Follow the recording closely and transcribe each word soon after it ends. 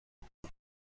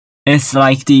It's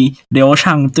like the 流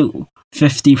畅度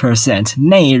 50%,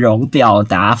 内容表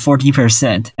达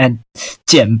 40%, and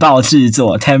简报制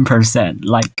作 10%.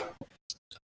 Like,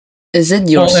 is it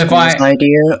your school's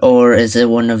idea or is it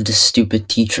one of the stupid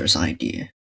teachers' idea?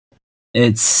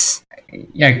 It's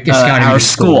it's our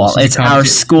school. It's our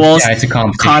school's it's a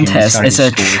contest.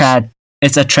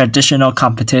 It's a traditional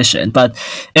competition, but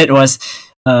it was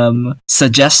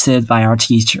suggested by our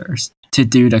teachers to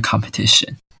do the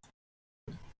competition.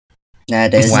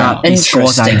 That is an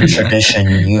interesting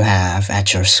tradition you have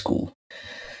at your school.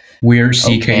 Weird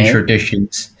CK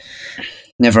traditions.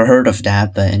 Never heard of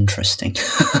that, but interesting.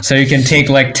 So you can take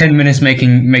like 10 minutes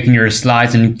making your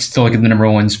slides and still get the number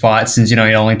one spot, since it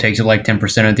only takes you like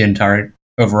 10% of the entire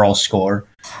overall score.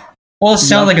 Well, it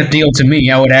sounds like a deal to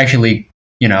me. I would actually,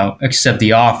 accept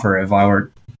the offer if I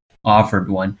were offered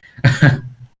one.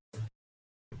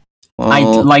 I'd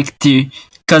like to,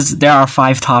 because there are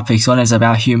 5 topics. One is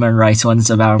about human rights, one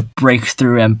is about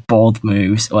breakthrough and bold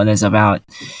moves, one is about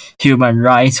human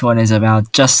rights, one is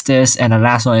about justice, and the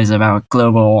last one is about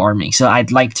global warming. So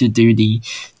I'd like to do the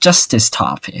justice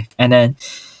topic, and then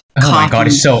my god,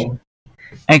 it's so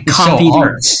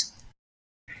hard.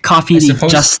 Copy the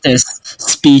justice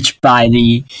speech by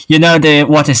the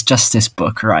What is Justice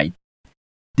book, right?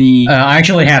 I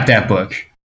actually have that book.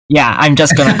 Yeah, I'm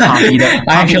just gonna copy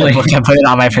the book and put it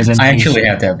on my presentation. I actually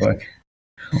have that book.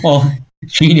 Well,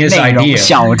 genius idea.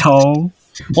 小偷.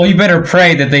 Well, you better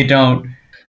pray that they don't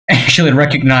actually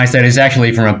recognize that it's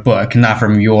actually from a book, not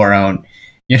from your own,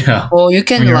 Well, you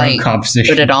can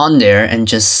put it on there and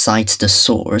just cite the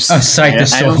source. Cite the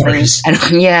source. I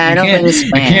don't think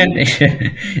it's banned.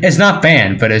 It's not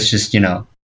banned, but it's just, kind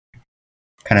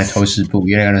of 偷师部,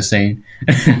 you know what I'm saying?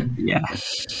 Yeah.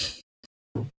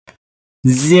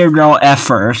 Zero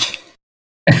effort.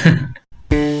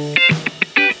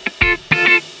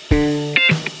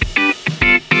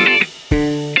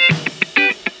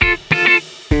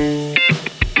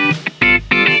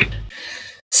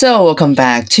 So, welcome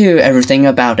back to Everything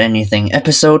About Anything,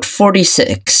 episode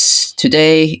 46.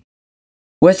 Today,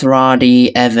 with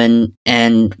Roddy, Evan,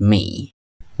 and me.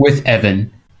 With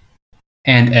Evan.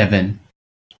 And Evan.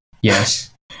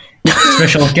 Yes.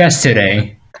 Special guest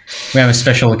today. We have a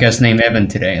special guest named Evan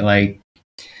today. Like,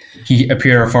 he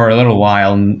appeared for a little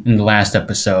while in the last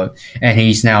episode, and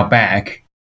he's now back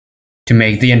to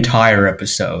make the entire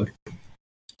episode.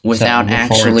 Without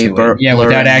actually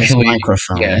without actually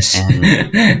microphone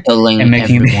and pulling and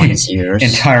making everyone's ears.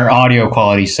 Entire audio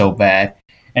quality so bad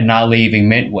and not leaving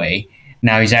midway.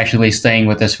 Now he's actually staying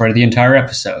with us for the entire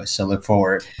episode, so look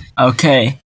forward.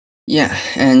 Okay. Yeah,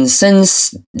 and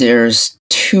since there's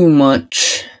too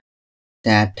much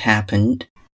that happened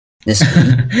this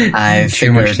week, I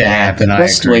figured that the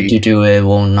best way to do it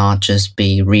will not just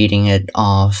be reading it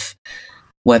off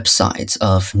websites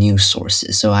of news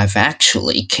sources. So I've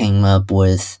actually came up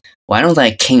with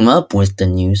the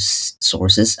news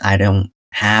sources. I'm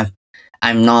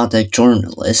not a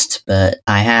journalist, but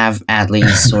I have at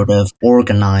least sort of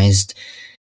organized,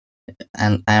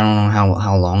 and I don't know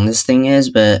how long this thing is,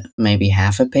 but maybe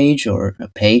half a page or a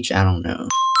page, I don't know.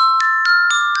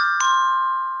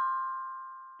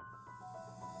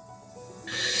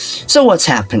 So what's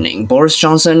happening? Boris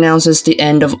Johnson announces the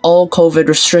end of all COVID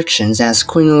restrictions as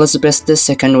Queen Elizabeth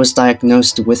II was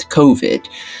diagnosed with COVID.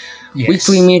 Yes.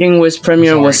 Weekly meeting with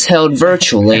Premier was held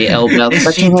virtually, albeit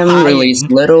Buckingham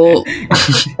released little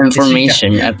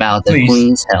information about the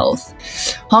Queen's health.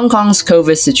 Hong Kong's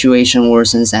COVID situation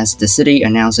worsens as the city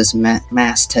announces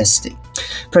mass testing.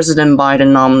 President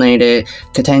Biden nominated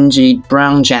Ketanji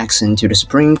Brown Jackson to the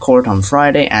Supreme Court on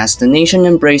Friday as the nation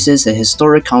embraces a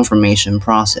historic confirmation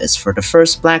process for the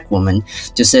first black woman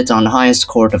to sit on the highest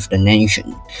court of the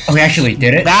nation. Oh, we actually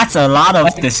did it? That's a lot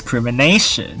of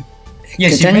discrimination.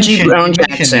 Yes, Ketanji Brown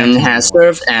Jackson has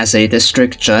served as a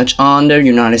district judge on the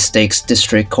United States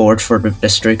District Court for the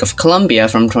District of Columbia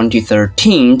from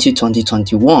 2013 to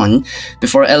 2021,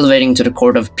 before elevating to the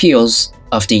Court of Appeals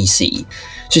of D.C.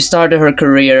 She started her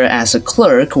career as a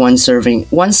clerk once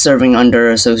serving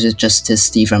under Associate Justice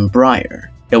Stephen Breyer,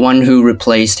 the one who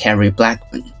replaced Harry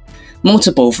Blackmun.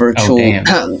 Multiple vital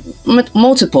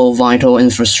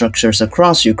infrastructures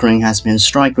across Ukraine has been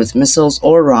struck with missiles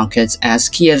or rockets as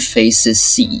Kiev faces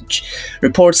siege.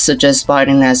 Reports suggest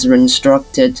Biden has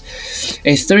instructed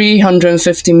a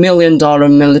 $350 million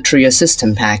military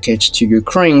assistance package to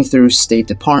Ukraine through State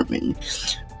Department.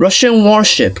 Russian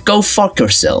warship Go Fuck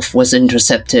Yourself was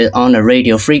intercepted on a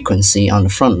radio frequency on the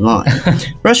front line.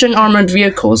 Russian armored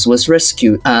vehicles was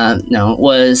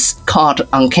caught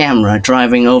on camera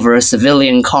driving over a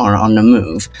civilian car on the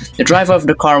move. The driver of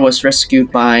the car was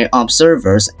rescued by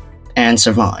observers and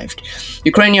survived.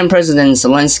 Ukrainian President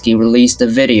Zelensky released a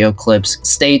video clips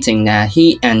stating that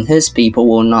he and his people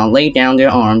will not lay down their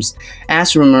arms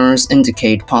as rumors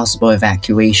indicate possible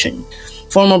evacuation.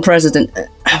 Former President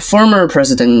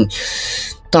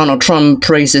Donald Trump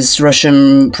praises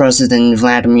Russian President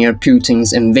Vladimir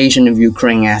Putin's invasion of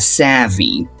Ukraine as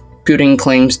savvy. Putin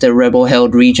claims the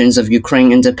rebel-held regions of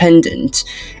Ukraine independent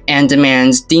and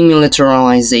demands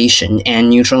demilitarization and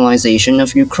neutralization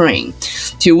of Ukraine.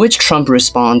 To which Trump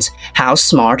responds, "How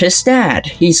smart is that?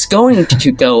 He's going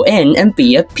to go in and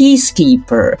be a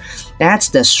peacekeeper. That's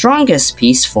the strongest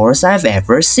peace force I've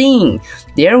ever seen.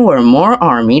 There were more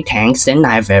army tanks than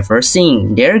I've ever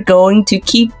seen. They're going to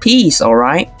keep peace,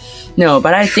 alright?" No,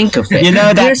 but I think of it.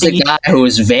 There's a guy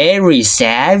who's very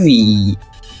savvy.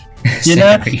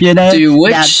 To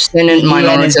which Senate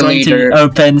minority leader to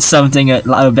open something a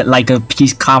little bit like a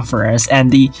peace conference, and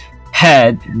the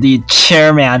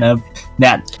chairman of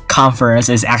that conference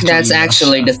is actually That's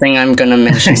actually the thing I'm gonna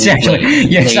mention. Exactly.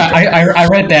 Yes, I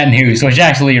read that news. It was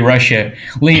actually Russia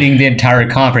leading the entire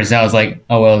conference. I was like,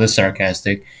 oh well, this is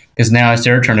sarcastic, because now it's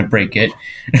their turn to break it.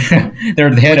 They're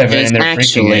the head of it, and they're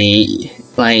breaking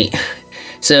it.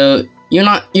 So.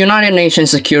 United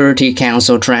Nations Security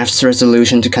Council drafts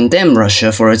resolution to condemn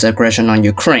Russia for its aggression on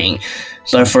Ukraine.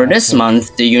 But for this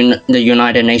month, the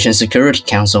United Nations Security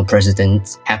Council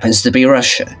president happens to be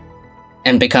Russia,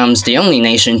 and becomes the only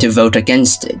nation to vote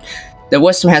against it. The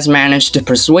West has managed to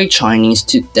persuade Chinese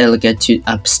delegates to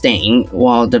abstain,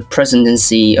 while the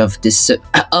presidency of the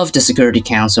Security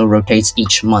Council rotates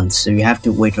each month, so you have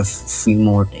to wait a few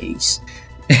more days.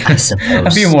 I suppose.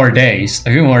 A few more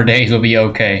days will be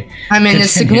okay. I mean,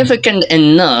 it's significant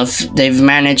enough they've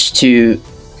managed to,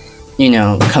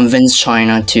 convince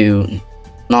China to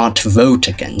not vote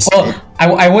against it. Well,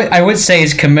 I would say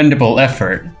it's commendable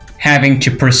effort having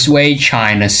to persuade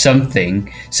China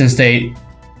something, since they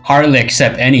hardly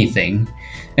accept anything.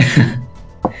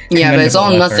 Yeah, but it's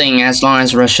all nothing as long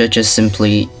as Russia just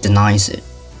simply denies it.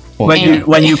 When you're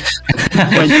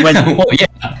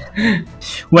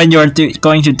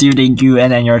going to do the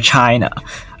UN and you're China,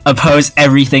 oppose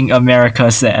everything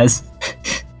America says.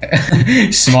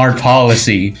 Smart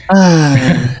policy.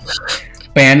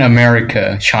 Ban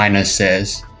America, China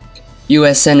says.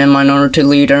 U.S. Senate Minority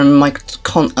Leader Mike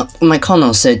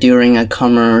McConnell said during a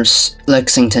Commerce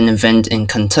Lexington event in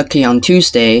Kentucky on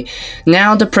Tuesday,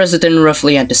 "Now the president,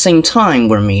 roughly at the same time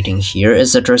we're meeting here,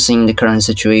 is addressing the current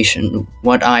situation.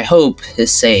 What I hope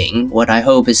is saying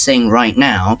right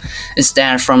now is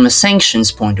that from a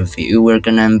sanctions point of view, we're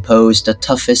gonna impose the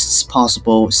toughest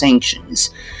possible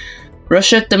sanctions.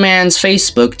 Russia demands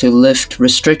Facebook to lift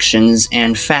restrictions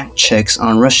and fact checks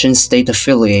on Russian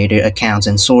state-affiliated accounts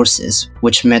and sources,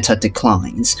 which Meta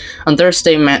declines. On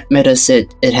Thursday, Meta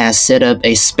said it has set up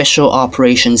a special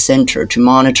operations center to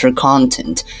monitor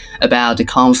content about the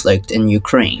conflict in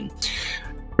Ukraine.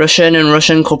 Russian and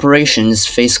Russian corporations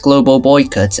face global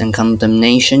boycotts and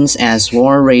condemnations as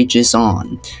war rages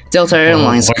on. Delta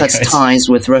Airlines cuts ties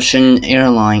with Russian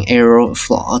airline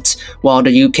Aeroflot, while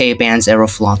the UK bans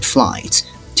Aeroflot flights,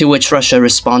 to which Russia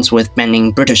responds with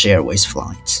banning British Airways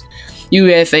flights.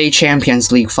 UEFA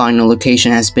Champions League final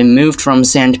location has been moved from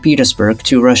St. Petersburg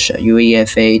to Russia,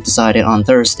 UEFA decided on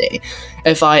Thursday.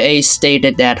 FIA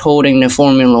stated that holding the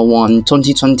Formula 1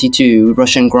 2022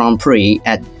 Russian Grand Prix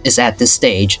is at this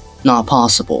stage not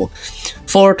possible.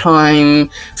 Four-time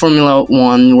Formula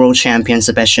 1 world champion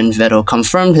Sebastian Vettel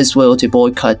confirmed his will to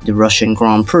boycott the Russian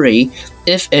Grand Prix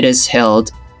if it is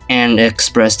held, and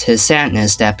expressed his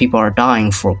sadness that people are dying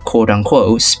for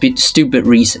quote-unquote stupid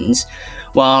reasons,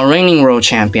 while reigning world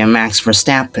champion Max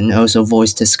Verstappen also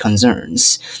voiced his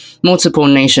concerns. Multiple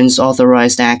nations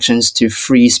authorized actions to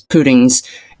freeze Putin's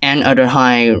and other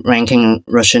high-ranking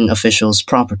Russian officials'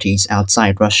 properties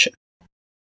outside Russia.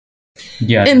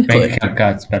 Yeah, the bank account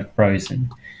got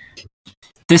frozen.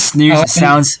 This news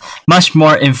sounds much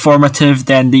more informative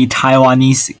than the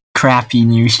Taiwanese crappy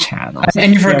news channels.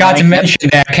 And you forgot to mention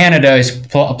that Canada is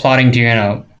plotting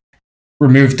to,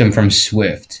 remove them from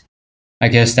SWIFT. I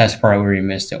guess that's probably where you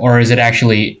missed it. Or is it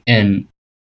actually in,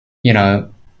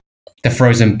 the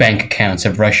frozen bank accounts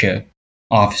of Russia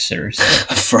officers?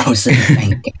 Frozen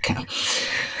bank account.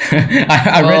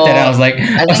 I read that. I was like,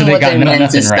 I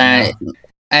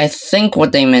think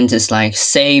what they meant is like,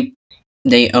 say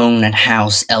they own a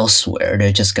house elsewhere,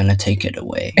 they're just gonna take it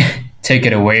away. Take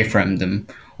it away from them.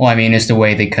 Well, I mean, it's the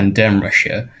way they condemn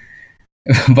Russia.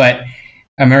 But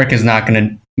America's not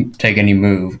gonna take any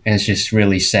move, and it's just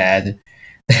really sad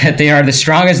that they are the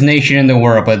strongest nation in the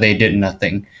world, but they did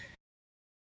nothing.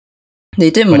 They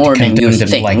did more than you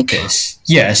think. Like this.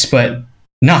 Yes, but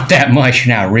Not that much,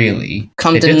 not really.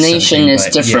 Condemnation is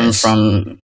different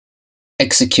from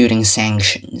executing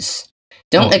sanctions.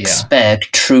 Don't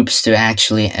expect troops to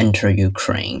actually enter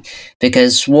Ukraine,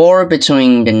 because war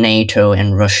between the NATO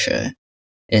and Russia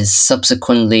is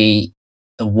subsequently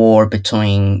a war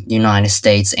between the United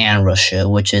States and Russia,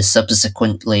 which is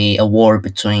subsequently a war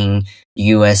between the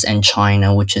US and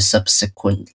China, which is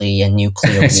subsequently a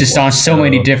nuclear war. It's just on so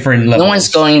many different levels. No one's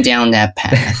going down that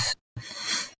path.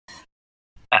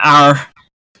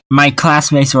 My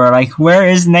classmates were like, "Where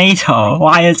is NATO?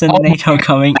 Why isn't NATO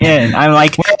coming in?" I'm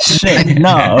like, "Shit,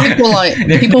 no."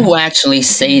 People who actually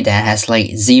say that has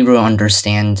like zero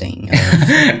understanding.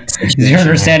 Zero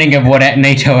understanding of what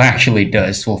NATO actually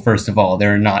does. Well, first of all,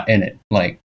 they're not in it.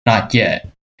 Like, not yet.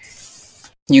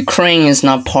 Ukraine is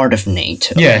not part of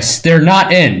NATO. Yes, they're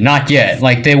not in. Not yet.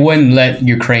 Like, they wouldn't let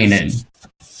Ukraine in.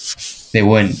 They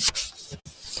wouldn't.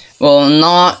 Well,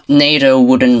 not NATO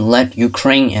wouldn't let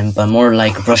Ukraine in, but more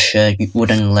like Russia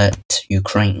wouldn't let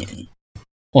Ukraine in.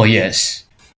 Well, yes.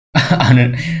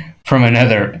 From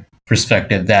another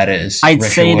perspective, that is. I'd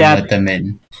Russia say that let them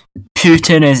in.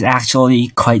 Putin is actually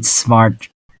quite smart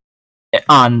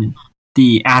on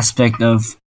the aspect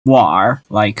of war.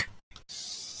 Like,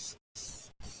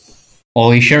 well,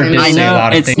 he sure did say a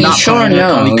lot of things. He sure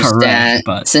knows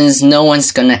that since no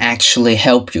one's gonna actually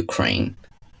help Ukraine,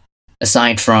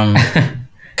 aside from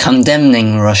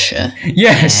condemning Russia.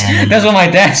 Yes, that's what my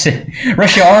dad said.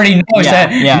 Russia already knows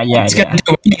that. It's gonna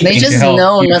do anything. They just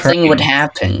know nothing would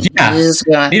happen. Yeah,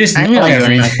 they just know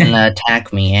you're not gonna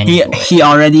attack me anyway. He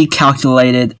already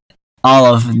calculated all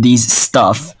of these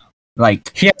stuff.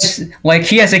 Like he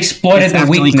has exploited the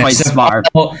weakness of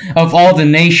all the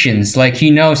nations. Like,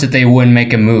 he knows that they wouldn't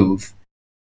make a move.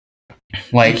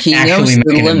 Like, he knows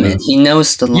the limit. He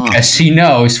knows the line. Yes, he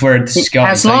knows where it's going.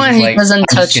 As long as he doesn't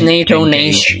touch NATO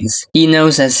nations, he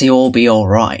knows that he will be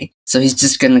alright. So he's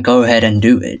just gonna go ahead and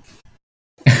do it.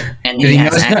 And he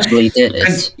has actually did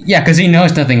it. Yeah, because he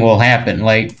knows nothing will happen.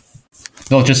 Like,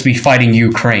 they'll just be fighting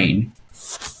Ukraine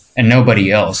and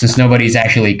nobody else, since nobody's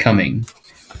actually coming,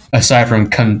 aside from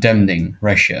condemning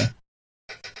Russia.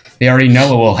 They already know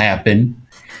what will happen.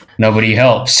 Nobody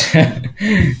helps.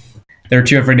 They're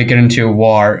too afraid to get into a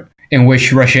war in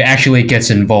which Russia actually gets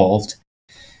involved.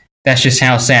 That's just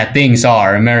how sad things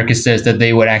are. America says that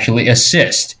they would actually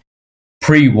assist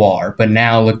pre-war, but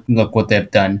now look what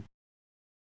they've done.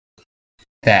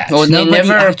 Well, they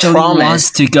never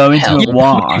promised to go into a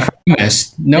war.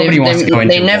 Nobody wants to go into a war.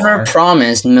 They never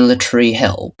promised military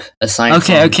help aside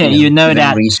from you know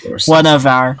that resources. one of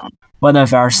our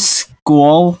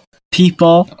school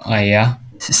people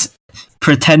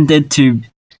pretended to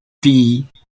be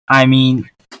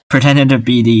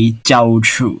the 教务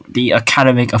处, the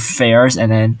academic affairs,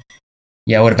 and then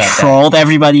what about trolled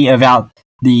everybody about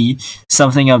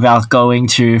something about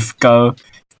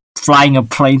flying a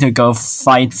plane to go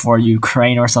fight for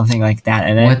Ukraine or something like that.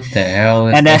 And then, what the hell?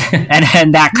 And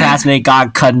then that classmate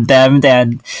got condemned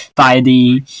and by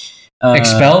the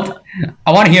expelled.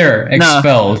 I want to hear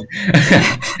expelled. No.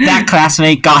 That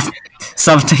classmate got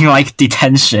something like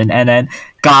detention and then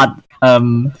got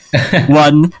 1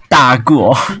大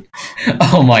过.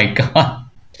 Oh my god!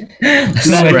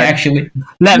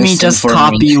 Let me just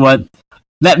copy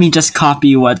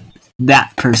what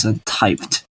that person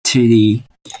typed to the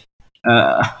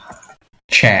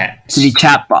chat. To the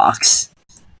chat box.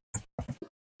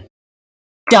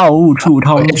 教务处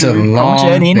通知同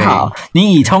学您好，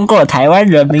你已通过台湾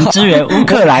人民支援乌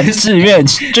克兰志愿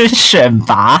军选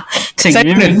拔，请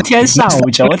于明天上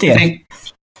午9点。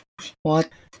What?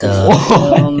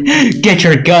 Get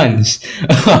your guns!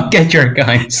 Get your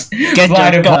guns! Get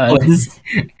your guns!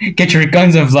 Get your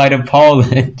guns and fly to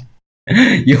Poland.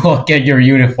 You will get your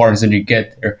uniforms when you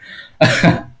get there.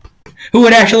 Who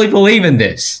would actually believe in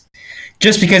this?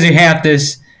 Just because you have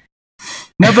this.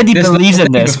 Nobody believes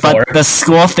in this, but the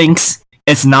school thinks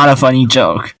it's not a funny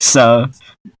joke. So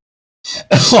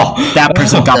that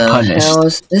person got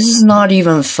punished. This is not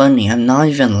even funny. I'm not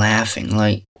even laughing.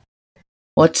 Like,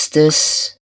 what's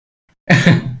this?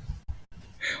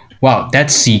 Wow,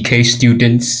 that's CK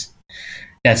students.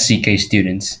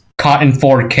 Caught in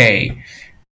 4K.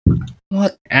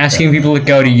 What? Asking people to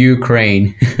go to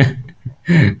Ukraine.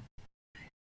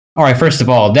 Alright, first of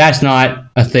all, that's not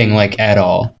a thing, like, at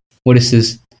all. What is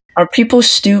this? Are people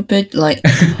stupid? Like,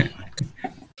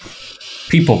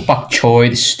 people bok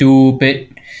choy,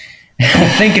 stupid.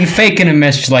 Faking a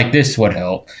message like this would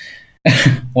help.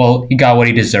 Well, he got what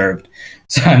he deserved.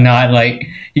 So I'm not like,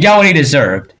 he got what he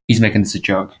deserved. He's making this a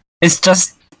joke. It's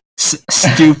just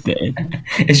stupid.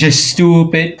 It's just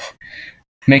stupid.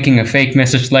 Making a fake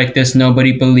message like this,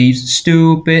 nobody believes.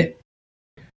 Stupid.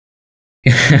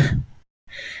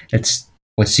 It's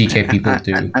what CK people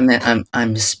do.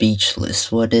 I'm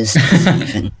speechless. What is this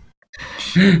even?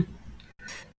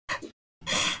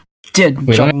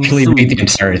 We don't actually read the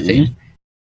entire thing.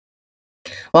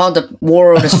 While the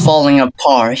world is falling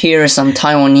apart, here is some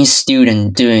Taiwanese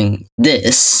student doing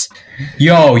this.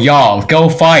 Yo, y'all, go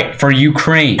fight for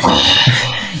Ukraine.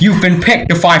 You've been picked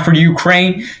to fight for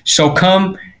Ukraine, so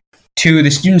come to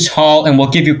the students' hall and we'll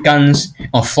give you guns.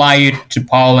 I'll fly you to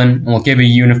Poland and we'll give you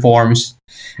uniforms.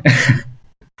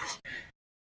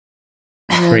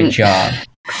 Great job.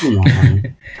 Come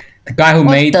on. The guy who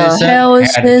made this. What the hell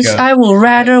is this? I would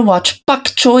rather watch Bok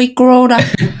Choy grow up.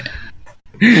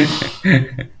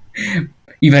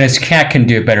 Even his cat can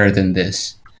do better than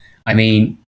this. I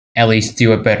mean, at least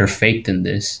do a better fake than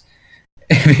this.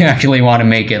 If you actually want to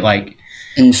make it like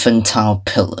infantile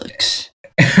pillocks.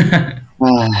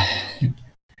 We're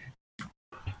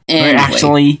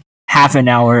actually half an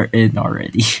hour in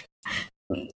already.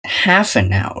 Half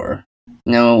an hour?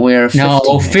 No, we're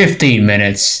 15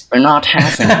 minutes. We're not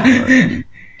half an hour.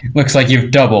 Looks like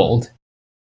you've doubled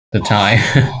the time.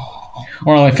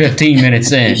 We're only 15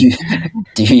 minutes in.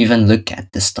 Do you even look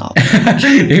at the stopwatch? Do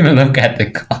you even look at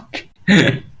the clock?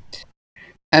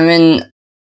 I mean,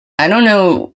 I don't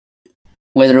know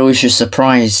whether we should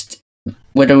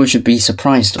be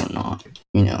surprised or not.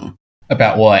 You know,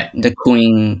 about what? The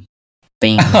Queen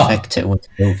being infected with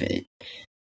COVID.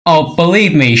 Oh,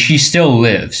 believe me, she still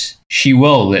lives. She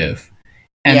will live.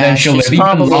 And then she'll live even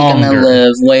longer. She's probably gonna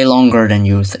live way longer than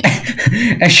you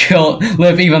think. And she'll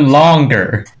live even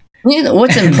longer. You know,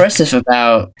 what's impressive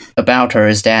about her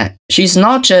is that she's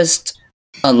not just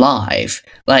alive.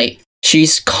 Like,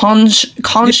 she's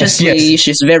consciously, yes.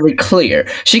 She's very clear.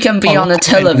 She can be on the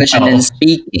television and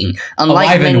speaking.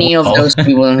 Unlike many of those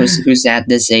people who's at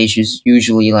this age, who's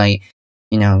usually like,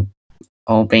 you know,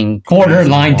 all being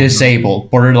borderline disabled.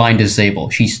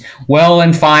 She's well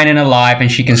and fine and alive,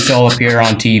 and she can still appear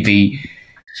on TV.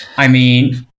 I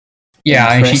mean,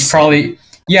 yeah, and she's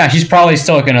probably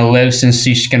still gonna live, since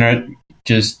she's gonna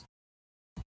just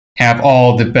have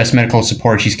all the best medical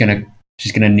support she's gonna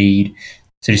need.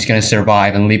 So she's gonna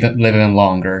survive and live even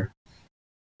longer.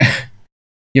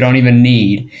 You don't even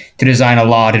need to design a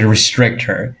law to restrict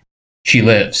her. She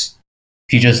lives.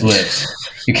 She just lives.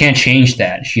 You can't change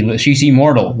that. She's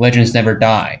immortal. Legends never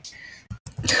die.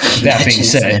 That being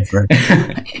said.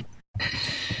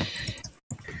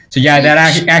 So yeah,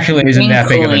 that actually isn't that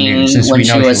big of a news, since we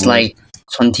know she was like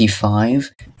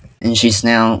 25 and she's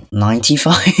now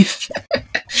 95.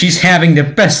 She's having the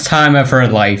best time of her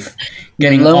life,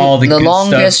 getting all the good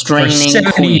longest stuff for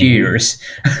 70 queen. Years.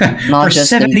 Not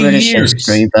just in British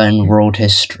history, but in world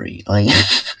history. Like,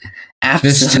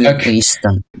 absolutely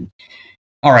stunning.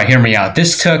 All right, hear me out.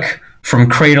 This took from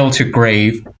cradle to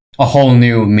grave a whole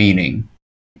new meaning.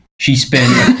 She's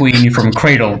been a queen from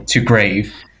cradle to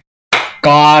grave.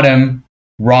 Got him.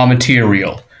 Raw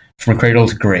material from cradle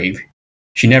to grave.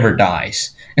 She never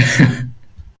dies.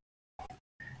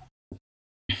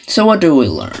 So what do we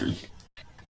learn?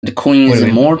 The queen is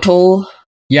immortal?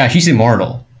 Yeah, she's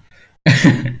immortal.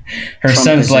 Her Trump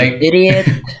son's is like... an idiot.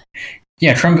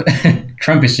 Yeah, Trump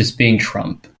is just being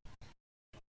Trump.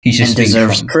 He's just and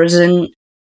deserves Trump. Prison.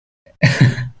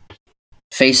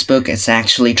 Facebook is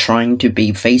actually trying to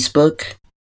be Facebook.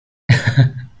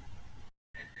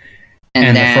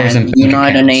 and that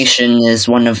United Nations is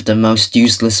one of the most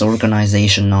useless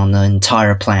organizations on the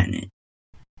entire planet.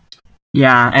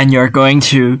 Yeah, and you're going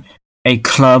to a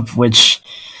club which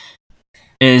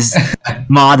is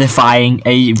modifying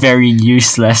a very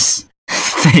useless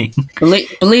thing.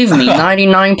 Believe me,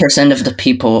 99% of the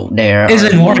people there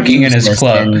isn't working in his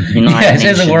club. Yes,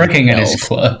 isn't working in his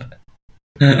club.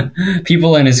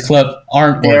 People in his club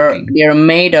aren't working. They're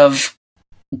made of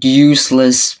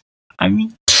useless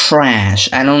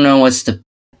trash. I don't know what's the...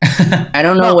 I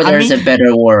don't know whether there's a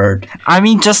better word. I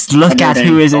mean, just look at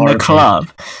who is in the club.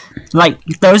 Like,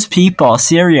 those people,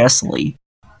 seriously.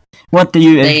 What do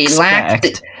you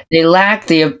expect? They lack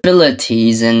the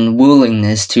abilities and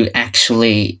willingness to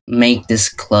actually make this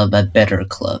club a better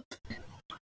club.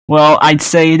 Well, I'd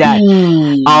say that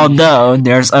although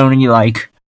there's only like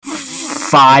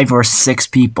 5 or 6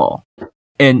 people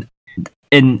in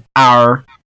our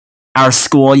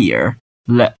school year,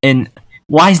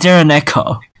 why is there an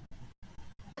echo?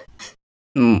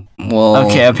 Well,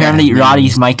 okay, apparently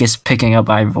Roddy's mic is picking up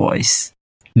my voice.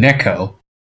 Neko.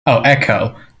 Oh,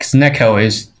 echo. Because Neko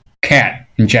is cat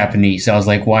in Japanese. I was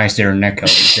like, why is there an echo?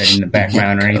 Is that in the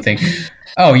background or anything?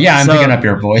 Oh, yeah, I'm picking up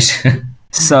your voice.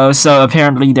 So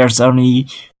apparently there's only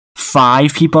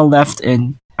 5 people left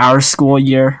in our school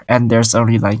year, and there's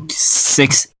only like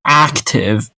 6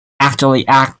 active actually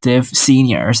active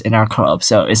seniors in our club,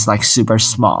 so it's like super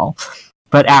small.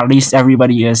 But at least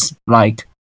everybody is like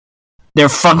they're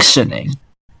functioning.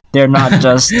 They're not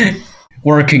just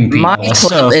working people. My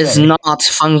club is not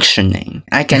functioning.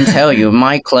 I can tell you,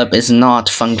 my club is not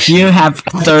functioning. You have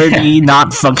 30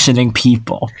 not functioning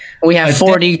people. We have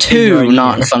 42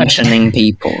 not functioning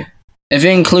people. If you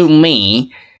include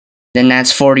me, then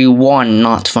that's 41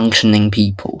 not functioning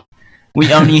people.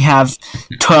 We only have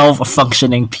 12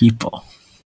 functioning people.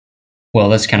 Well,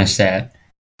 that's kind of sad.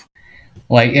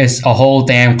 Like, it's a whole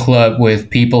damn club with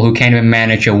people who can't even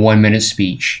manage a 1-minute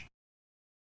speech.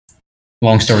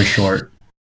 Long story short.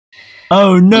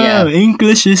 Oh no,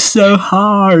 English is so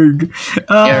hard.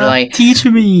 Like, teach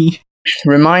me.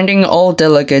 Reminding all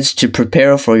delegates to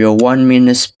prepare for your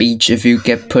 1-minute speech if you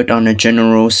get put on a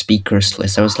general speakers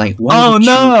list. I was like, why would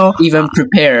you even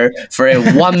prepare for a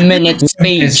 1-minute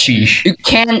speech? You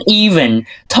can't even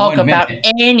talk about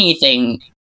anything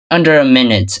under a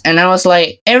minute. And I was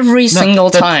like, every single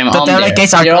time the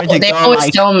delegates are going to they always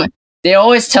tell me. They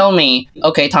always tell me,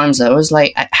 okay, time's up. I was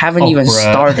like, I haven't even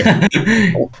started.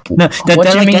 No, the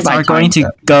delegates are going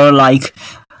to go like,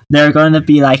 they're going to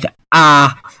be like,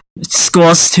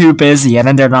 school's too busy, and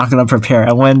then they're not going to prepare.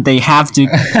 And when they have to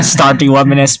start the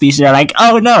 1-minute speech, they're like,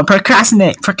 oh no,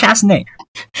 procrastinate.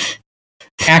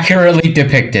 Accurately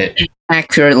depicted.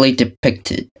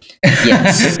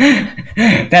 Yes.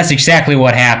 That's exactly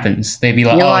what happens. They'd be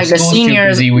like, the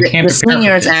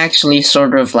seniors actually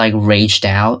sort of like raged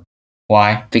out.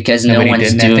 Why? Because no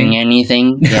one's doing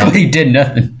anything. Nobody did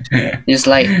nothing. It's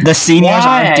like the seniors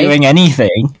aren't doing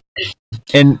anything.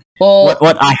 And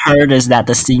what I heard is that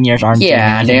the seniors aren't doing anything.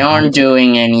 Yeah, they aren't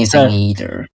doing anything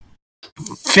either.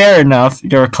 Fair enough,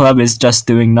 your club is just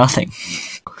doing nothing.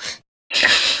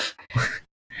 Just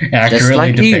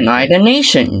like the United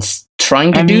Nations,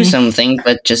 trying to do something,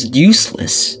 but just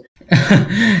useless.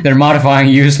 They're modifying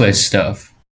useless stuff.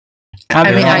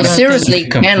 I seriously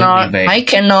cannot. I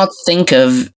cannot think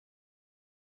of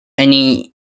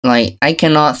any time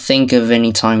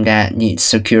that the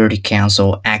Security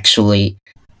Council actually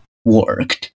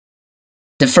worked.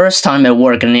 The first time it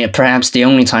worked, and perhaps the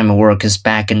only time it worked, is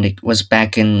back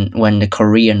in when the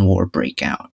Korean War broke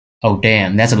out. Oh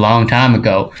damn, that's a long time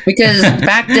ago. Because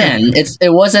back then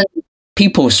it wasn't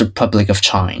People's Republic of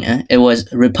China; it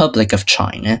was Republic of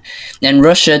China, and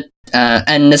Russia.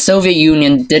 And the Soviet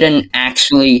Union didn't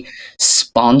actually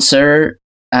sponsor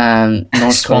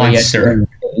North Korea.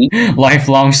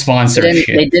 Lifelong sponsorship.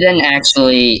 They didn't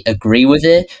actually agree with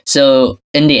it. So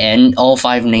in the end, all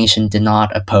 5 nations did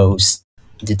not oppose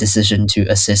the decision to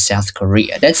assist South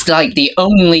Korea. That's like the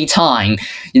only time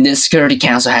the Security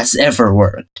Council has ever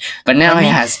worked. But now it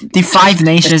has. The 5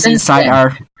 nations inside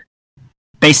are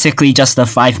basically just the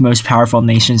 5 most powerful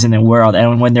nations in the world,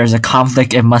 and when there's a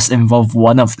conflict, it must involve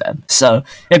one of them. So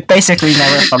it basically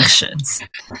never functions.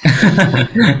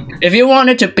 If you want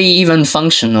it to be even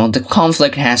functional, the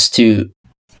conflict has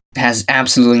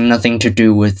absolutely nothing to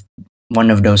do with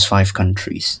one of those 5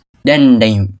 countries. Then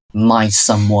they might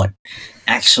somewhat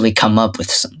actually come up with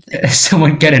something.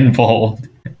 Someone get involved.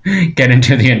 Get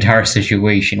into the entire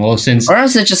situation. Well, since or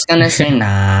else they're just gonna say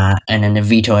nah, and then they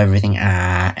veto everything.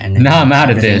 And then I'm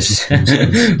out of this.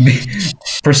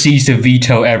 Proceeds to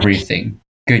veto everything.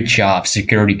 Good job,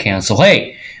 Security Council.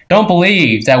 Hey, don't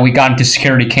believe that we got into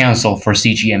Security Council for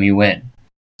CGMUN.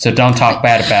 So don't talk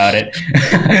bad about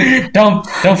it. Don't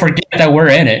forget that we're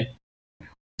in it.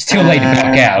 It's too late to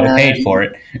back out. We paid for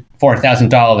it.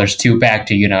 $4,000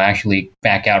 to actually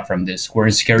back out from this. We're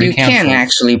in Security Council. You can't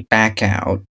actually back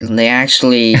out. They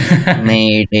actually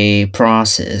made a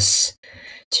process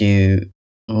to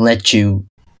let you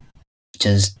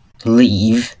just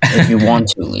leave if you want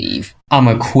to leave. I'm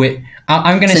gonna quit.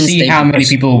 I'm gonna see how many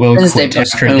people will quit. Since they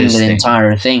postponed the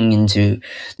entire thing into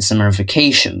the summer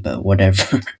vacation, but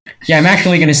whatever. Yeah, I'm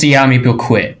actually gonna see how many people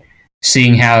quit,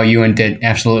 seeing how UN did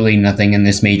absolutely nothing in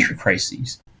this major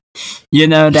crisis. You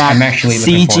know that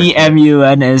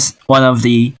CGMUN is one of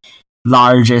the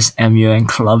largest MUN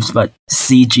clubs, but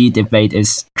CG debate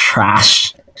is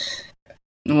trash.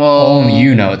 Well, only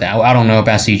you know that. I don't know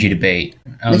about CG debate.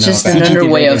 It's just another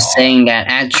way of saying that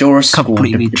at your school,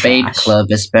 the debate club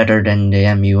is better than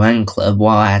the MUN club,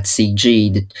 while at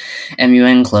CG, the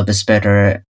MUN club is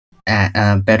better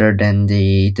than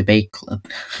the debate club.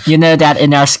 You know that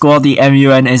in our school, the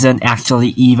MUN isn't actually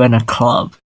even a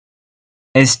club.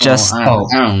 It's just I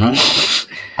don't know.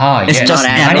 It's just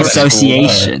an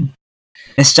association.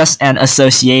 It's just an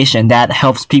association that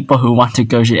helps people who want to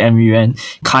go to MUN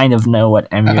kind of know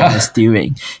what MUN is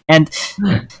doing, and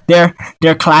their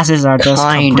classes are just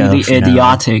completely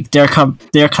idiotic.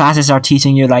 Their classes are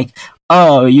teaching you like,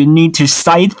 oh, you need to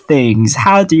cite things.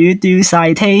 How do you do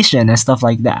citation and stuff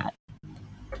like that?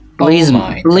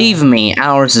 Believe me,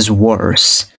 ours is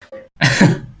worse.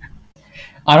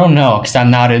 I don't know, because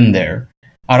I'm not in there.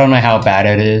 I don't know how bad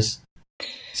it is,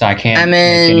 so I can't. I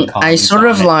mean, I sort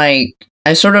of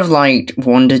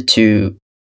wanted to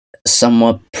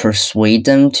somewhat persuade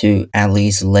them to at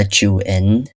least let you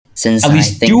in, since I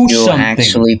think you'll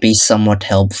actually be somewhat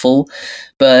helpful.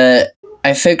 But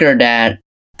I figured that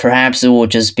perhaps it will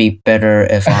just be better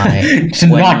if I to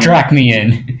not drag me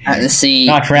in.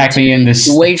 Not drag me in this.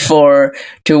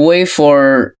 To wait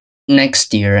for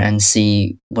next year and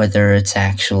see whether it's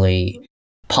actually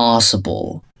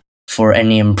possible for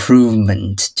any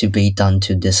improvement to be done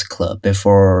to this club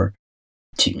before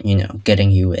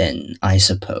getting you in, I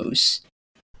suppose.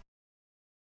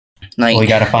 Like, we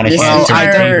gotta find a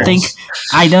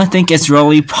I don't think it's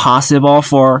really possible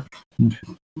for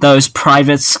those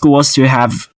private schools to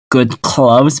have good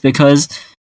clubs, because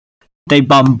they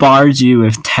bombard you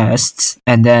with tests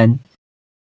and then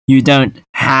you don't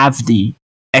have the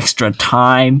extra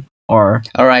time or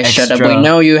alright, shut up. We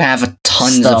know you have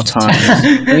tons of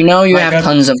time. We know you have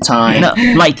tons of time. No,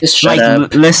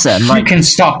 listen, you can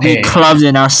stop the clubs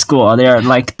in our school,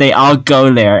 they all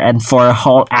go there and for a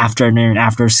whole afternoon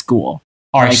after school.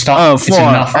 Alright, stop. 4.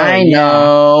 I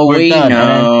know, we know. And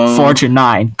then 4 to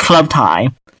 9, club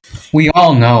time. We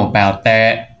all know about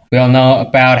that. We all know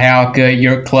about how good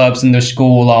your clubs in the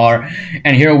school are.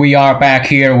 And here we are back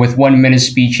here with 1-minute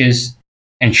speeches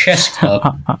and chess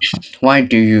club. Why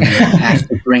do you have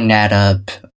to bring that up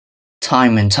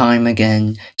time and time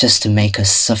again just to make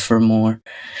us suffer more?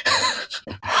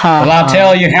 Well, I'll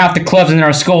tell you, half the clubs in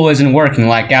our school isn't working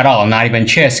like at all. Not even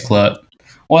chess club.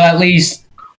 Well, at least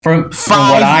from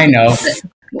what I know.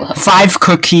 5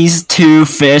 cookies, 2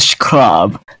 fish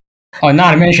club. Oh,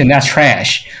 not to mention that's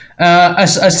trash.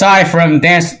 Aside from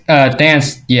dance,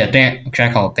 which I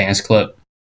call it dance club.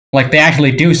 Like, they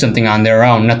actually do something on their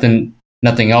own.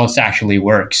 Nothing else actually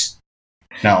works.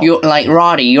 No.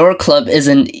 Roddy, your club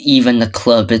isn't even a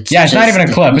club. It's not even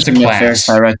a club. It's a class.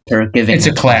 Director giving it's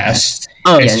a class.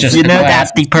 Oh, it's just you know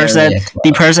that the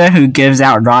person who gives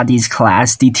out Roddy's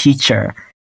class, the teacher,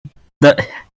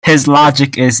 his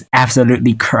logic is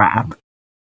absolutely crap.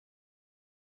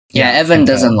 Yeah, Evan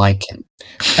doesn't like him.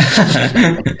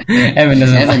 Evan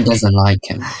doesn't like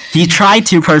him. He tried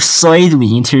to persuade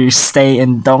me to stay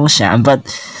in Dongshan, but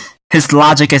his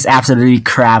logic is absolutely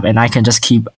crap, and I can just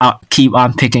keep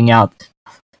on picking out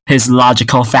his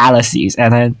logical fallacies,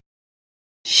 and then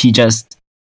he just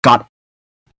got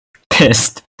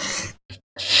pissed.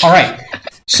 All right.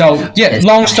 So,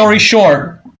 long story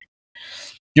short,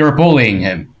 you're bullying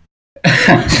him.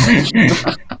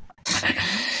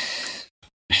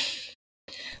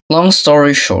 Long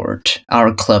story short,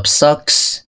 our club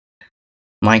sucks,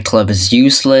 my club is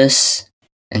useless,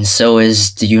 and so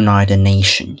is the United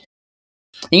Nations.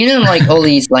 All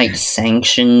these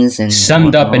sanctions and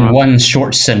summed up in one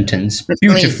short sentence,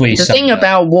 beautifully. The thing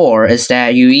about war is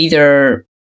that you either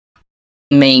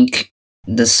make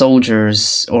the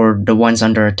soldiers or the ones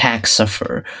under attack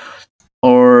suffer,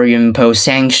 or you impose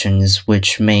sanctions,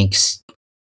 which makes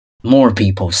more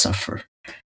people suffer.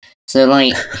 So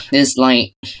this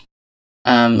I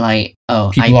ban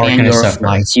your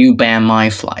flights, you ban my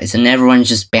flights, and everyone's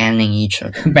just banning each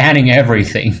other. Banning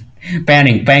everything.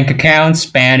 Banning bank accounts,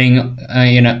 banning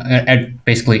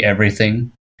basically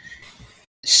everything.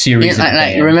 Series of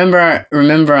bans.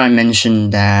 Remember I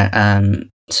mentioned that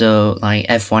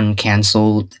F1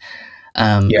 cancelled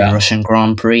the Russian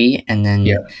Grand Prix, and then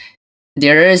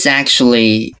there is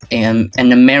actually an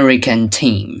American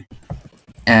team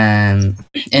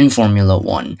in Formula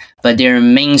One, but their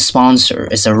main sponsor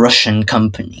is a Russian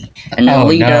company, and the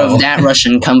leader of that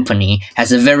Russian company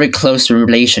has a very close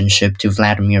relationship to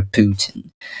Vladimir Putin.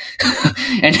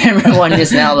 And everyone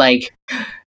is now like,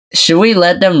 should we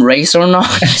let them race or not?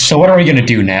 So what are we gonna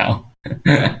do now?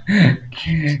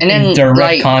 And then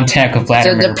direct contact with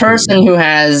Vladimir. So the person who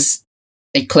has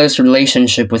a close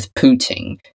relationship with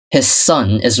Putin, his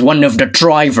son is one of the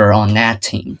driver on that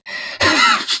team.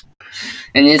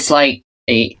 And it's I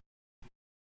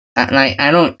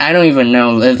don't even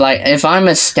know if I'm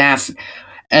a staff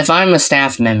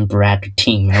member at the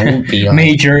team, I will be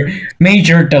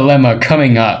major dilemma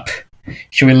coming up.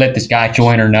 Should we let this guy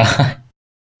join or not?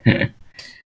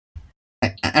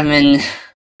 I mean,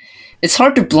 it's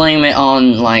hard to blame it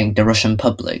on the Russian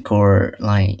public, or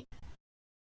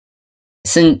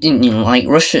since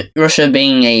Russia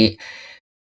being a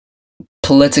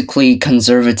politically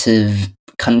conservative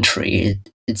country,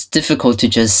 it's difficult to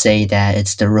just say that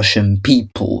it's the Russian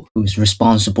people who's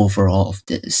responsible for all of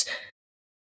this.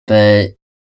 but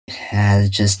that's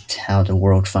just how the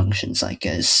world functions, I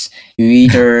guess. You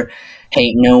either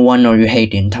hate no one or you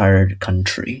hate the entire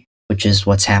country, which is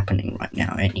what's happening right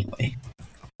now anyway.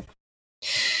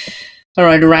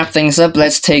 Alright, to wrap things up,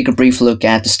 let's take a brief look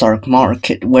at the stock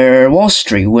market, where Wall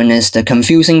Street witnessed a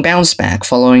confusing bounce back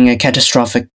following a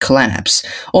catastrophic collapse.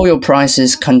 Oil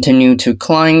prices continue to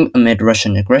climb amid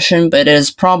Russian aggression, but it is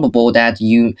probable that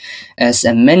the US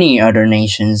and many other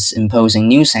nations imposing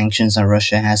new sanctions on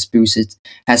Russia has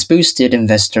boosted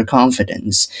investor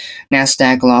confidence.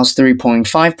 Nasdaq lost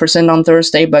 3.5% on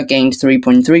Thursday, but gained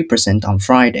 3.3% on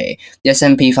Friday. The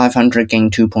S&P 500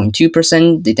 gained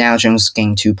 2.2%, the Dow Jones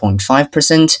gained 2.5%,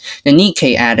 the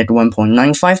Nikkei added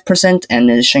 1.95%, and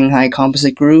the Shanghai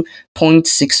Composite grew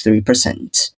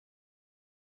 0.63%.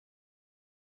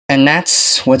 And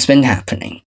that's what's been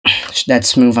happening.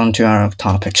 Let's move on to our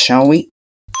topic, shall we?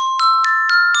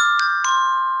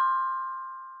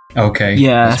 Okay.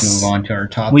 Yes. Let's move on to our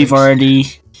topic. We've already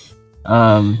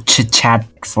chit chat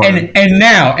for and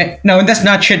now no, that's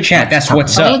not chit chat. That's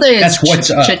what's up. That's what's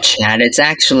up. Chit chat. It's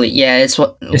actually it's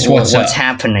what's what's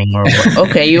happening. Or what.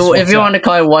 Okay, if you want to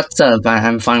call it what's up,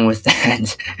 I'm fine with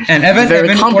that. And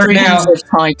Evan, we're now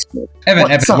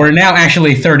we're now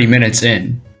actually 30 minutes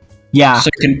in. Yeah.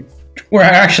 So we're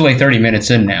actually 30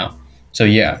 minutes in now. So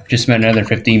yeah, just spent another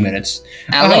 15 minutes.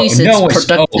 At least it's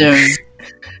productive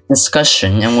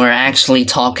discussion, and we're actually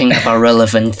talking about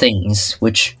relevant things,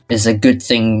 which is a good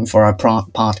thing for our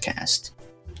podcast.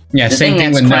 Yeah, the same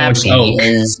thing that's with Noah's Oak.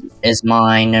 is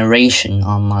my narration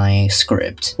on my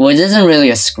script. Well, it isn't really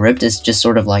a script, it's just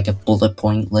sort of like a bullet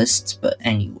point list, but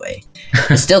anyway.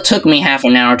 It still took me half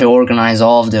an hour to organize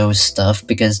all of those stuff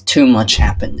because too much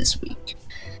happened this week.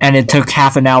 And it took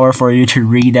half an hour for you to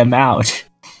read them out.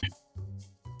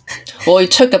 Well,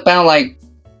 it took about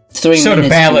 3 minutes to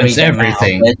balance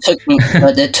everything. But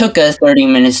it took us 30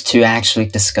 minutes to actually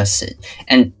discuss it,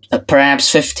 and perhaps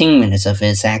 15 minutes of it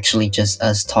is actually just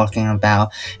us talking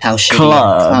about how shitty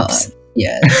clubs.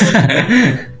 Yeah.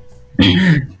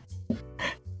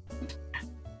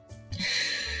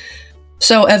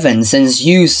 So Evan, since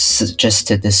you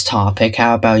suggested this topic,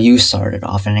 how about you start it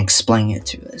off and explain it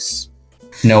to us?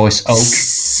 Noah's Oak.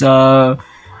 So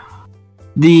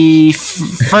the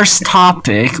first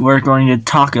topic we're going to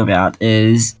talk about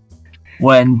is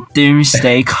when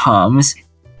doomsday comes,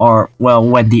 or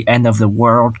when the end of the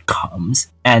world comes,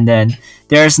 and then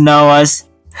there's Noah's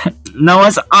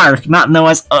Ark, not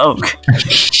Noah's Oak.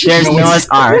 There's Noah's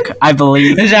Ark. I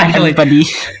believe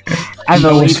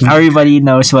everybody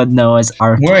knows what Noah's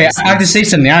Ark is. I have to say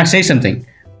something.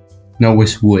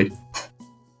 Noah's Wood.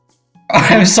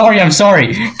 I'm sorry.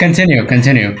 Continue.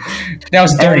 That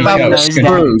was dirty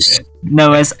jokes.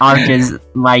 Noah's Ark is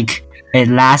like a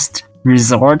last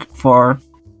resort for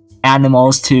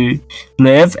animals to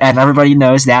live, and everybody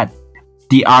knows that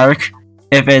the Ark,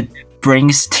 if it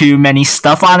brings too many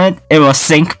stuff on it, it will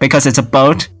sink because it's a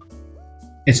boat.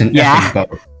 It's an effing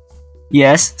boat.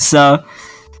 Yes, so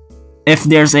if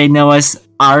there's a Noah's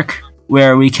Ark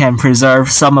where we can preserve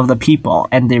some of the people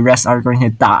and the rest are going to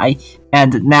die,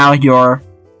 and now you're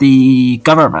the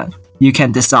government, you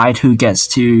can decide who gets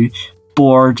to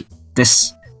board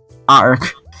this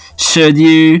Ark. Should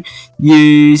you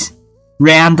use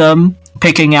random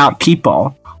picking out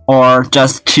people, or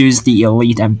just choose the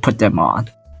elite and put them on?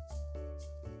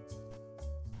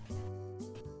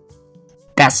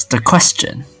 That's the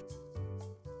question.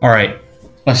 Alright,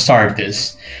 let's start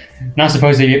this. Not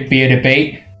supposed to be a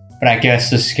debate, but I guess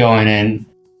this is going in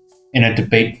a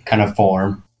debate kind of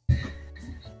form.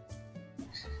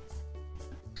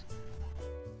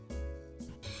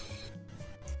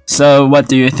 So, what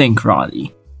do you think,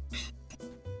 Roddy?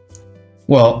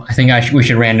 Well, I think we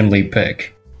should randomly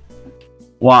pick.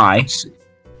 Why?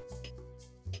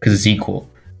 Because it's equal.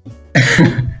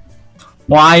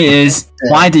 Why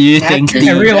do you think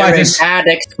I realize it's a bad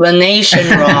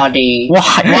explanation, Roddy?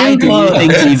 Why do you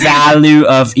think the value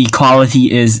of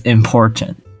equality is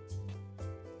important?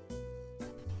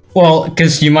 Well,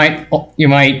 because you might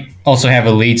also have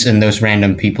elites and those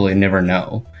random people you never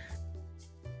know.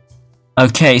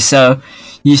 Okay, so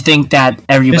you think that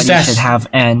everybody should have a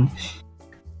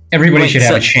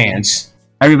chance.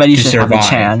 Everybody should have a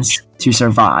chance to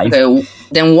survive. Okay,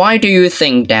 then why do you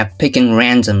think that picking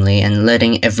randomly and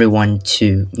letting everyone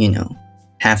to,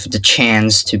 have the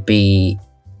chance to be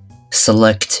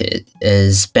selected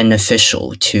is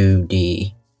beneficial to the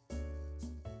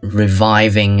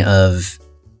reviving of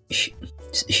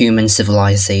human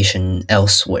civilization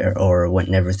elsewhere, or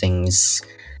when everything's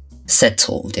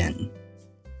settled and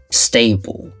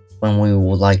stable? when we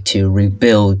would like to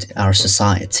rebuild our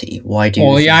society? Why do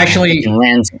you think picking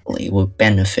randomly would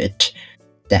benefit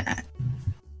that?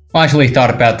 I actually thought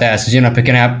about that. So,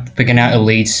 picking out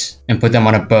elites and put them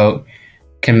on a boat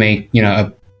can make,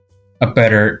 a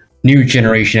better new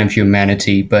generation of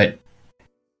humanity. But,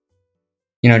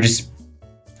 just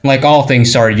like all things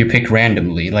started, you pick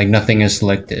randomly. Like nothing is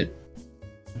selected.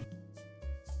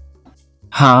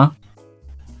 Huh?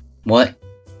 What?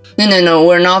 No,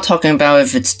 we're not talking about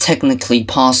if it's technically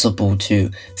possible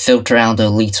to filter out the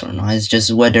elites or not. It's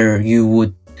just whether you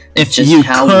would... If you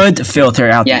could filter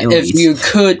out the elites. If you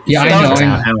could filter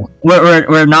out.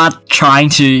 We're not trying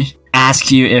to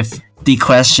ask you if the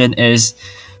question is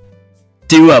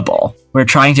doable. We're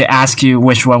trying to ask you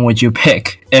which one would you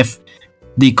pick if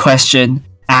the question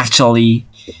actually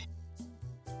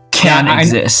can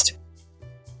exist.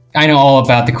 I know all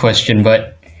about the question,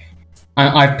 but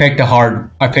I picked the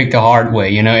hard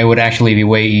way. It would actually be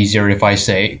way easier if I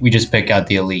say we just pick out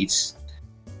the elites.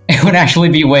 It would actually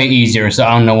be way easier, so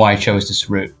I don't know why I chose this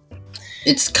route.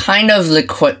 It's kind of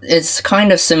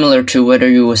similar to whether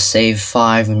you would save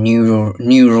 5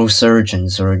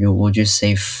 neurosurgeons or would you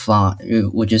save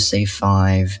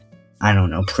 5 I don't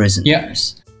know, prisoners. Yeah.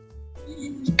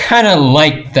 Kind of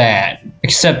like that,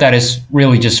 except that it's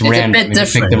really just random. It's a bit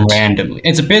different. You pick them randomly.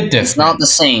 It's a bit different. It's not the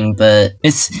same, but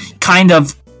it's kind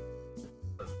of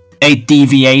a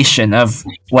deviation of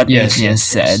what Adrian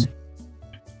said.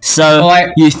 So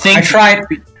you think I tried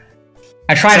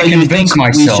to convince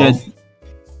myself.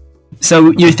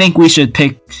 So you think we should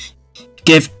pick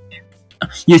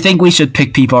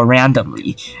people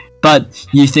randomly, but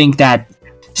you think that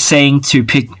saying to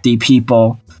pick the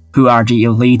people who are the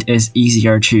elite is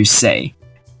easier to say.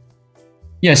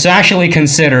 Yes, I actually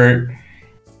considered,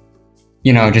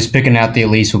 just picking out the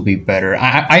elites would be better.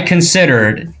 I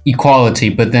considered equality,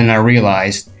 but then I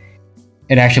realized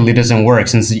it actually doesn't work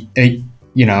since it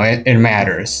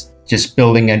matters. Just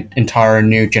building an entire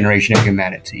new generation of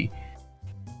humanity.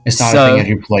 It's not a thing that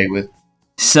you play with.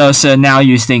 So now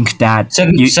you think that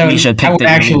we should pick the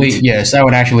elites? Yes, I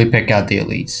would actually pick out the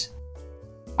elites.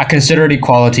 I considered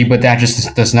equality, but that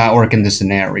just does not work in this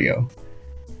scenario.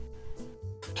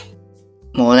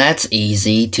 Well, that's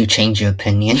easy to change your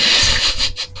opinion.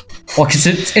 Well, because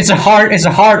it's a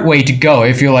hard way to go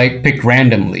if you pick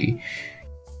randomly.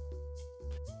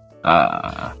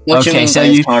 Okay,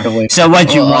 so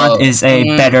what you want is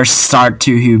a better start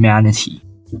to humanity.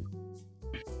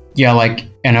 Yeah,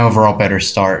 an overall better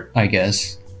start, I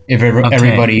guess. If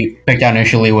everybody picked out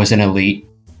initially was an elite.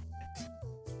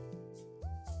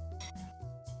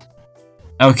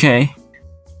 Okay,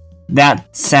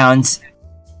 that sounds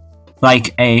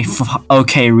like a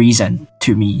okay reason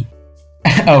to me.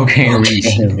 Okay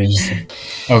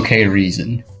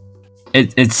reason.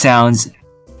 It sounds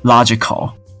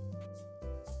logical.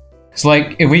 It's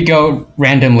like if we go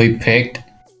randomly picked,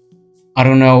 I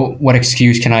don't know what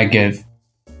excuse can I give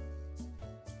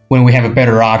when we have a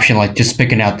better option, like just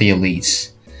picking out the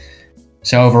elites.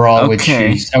 So overall, I would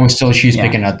still choose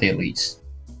picking out the elites.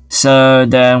 So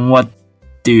then, what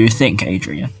do you think,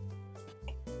 Adrian?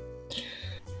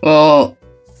 Well,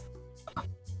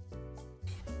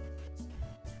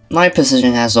 my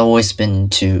position has always been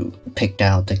to pick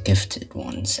out the gifted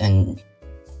ones and,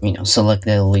 select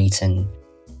the elites and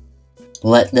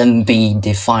let them be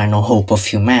the final hope of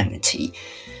humanity.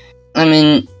 I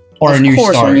mean, or of a new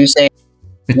course, start. when you say,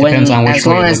 it depends on which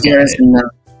way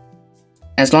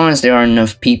as long as there are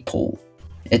enough people,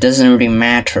 it doesn't really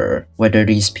matter whether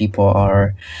these people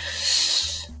are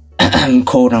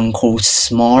quote unquote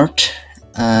smart,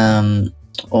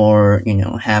 or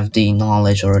have the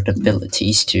knowledge or the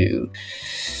abilities to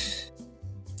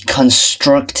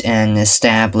reconstruct and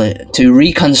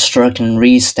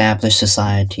reestablish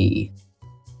society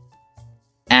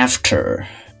after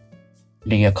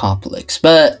the apocalypse.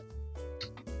 But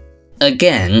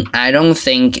again, I don't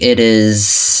think it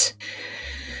is,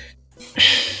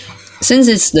 since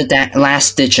it's the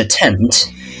last ditch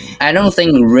attempt, I don't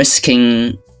think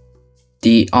risking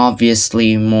the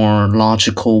obviously more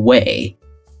logical way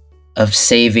of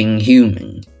saving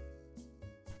human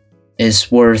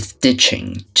is worth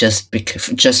ditching just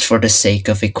for the sake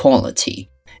of equality.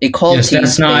 Equality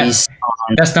that's not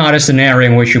a scenario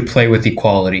in which you play with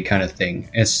equality kind of thing.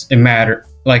 It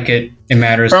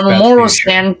matters from a moral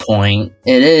standpoint.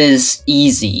 It is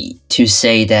easy to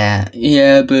say that,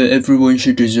 but everyone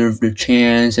should deserve the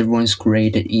chance, everyone's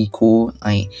created equal,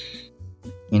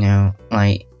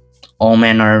 all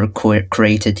men are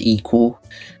created equal,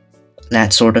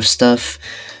 that sort of stuff.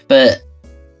 But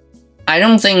I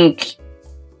don't think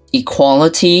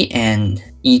equality and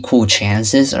equal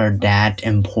chances are that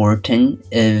important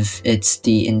if it's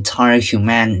the entire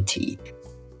humanity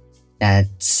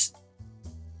that's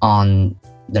on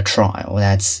the trial.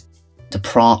 That's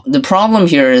the problem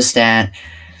here is that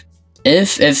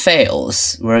if it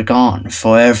fails, we're gone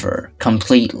forever,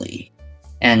 completely.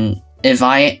 And if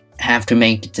I have to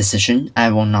make the decision,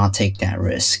 I will not take that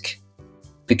risk.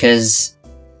 Because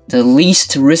the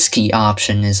least risky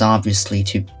option is obviously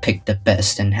to pick the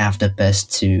best and have the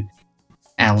best to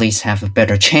at least have a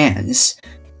better chance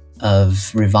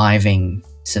of reviving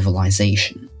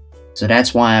civilization. So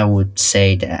that's why I would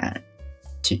say that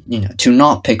to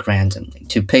not pick randomly,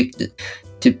 to pick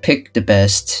the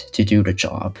best to do the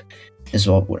job is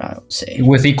what I would say.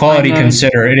 With equality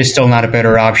considered, it is still not a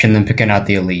better option than picking out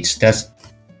the elites.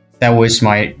 That was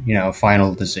my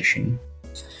final decision.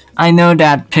 I know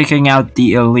that picking out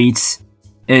the elites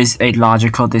is a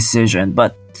logical decision,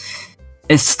 but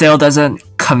it still doesn't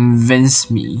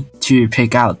convince me to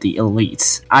pick out the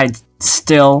elites. I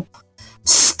still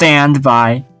stand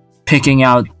by picking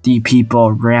out the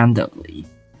people randomly,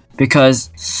 because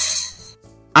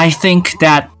I think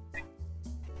that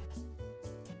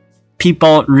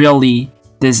people really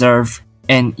deserve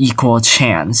an equal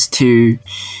chance to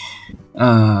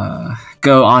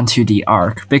go onto the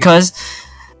Ark, because,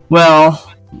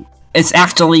 well, it's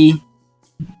actually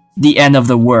the end of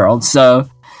the world, so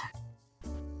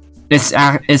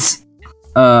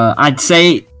I'd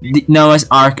say Noah's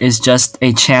Ark is just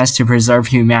a chance to preserve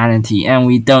humanity, and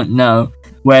we don't know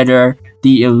whether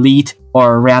the elite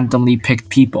or randomly picked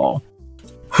people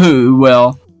who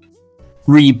will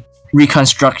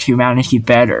reconstruct humanity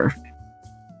better.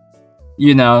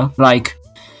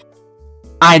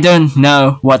 I don't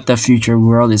know what the future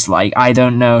world is like. I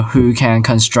don't know who can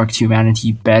construct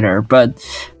humanity better, but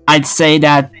I'd say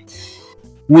that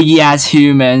we as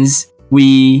humans,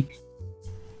 wait,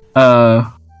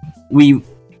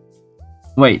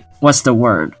 what's the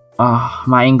word?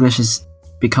 My English is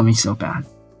becoming so bad.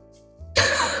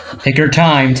 Take your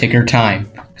time,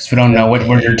 because we don't know what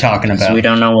you're talking about. We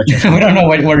don't know what we don't know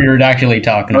what you're actually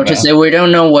talking about. Just say we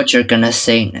don't know what you're gonna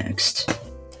say next.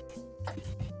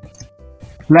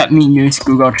 Let me use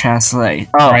Google Translate.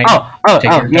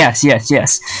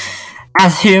 Yes.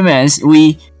 As humans,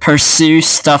 we pursue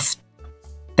stuff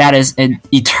that is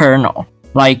eternal.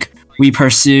 Like, we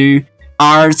pursue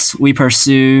arts, we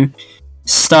pursue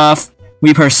stuff,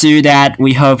 we pursue that,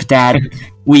 we hope that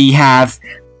we have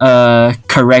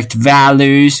correct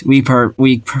values, we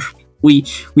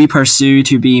pursue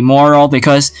to be moral,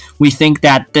 because we think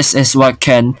that this is what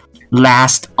can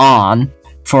last on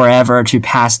forever to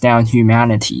pass down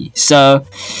humanity. So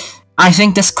I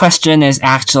think this question is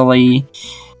actually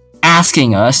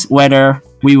asking us whether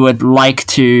we would like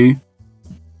to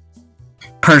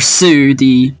pursue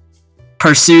to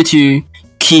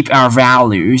keep our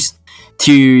values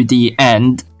to the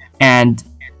end and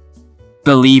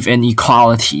believe in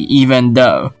equality, even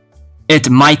though it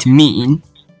might mean,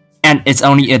 and it's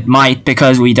only it might,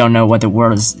 because we don't know what the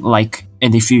world is like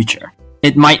in the future,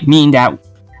 it might mean that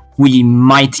we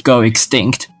might go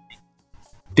extinct.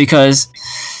 Because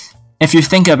if you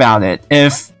think about it,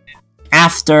 if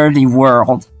after the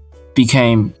world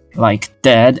became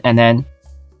dead, and then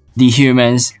the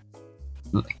humans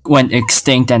went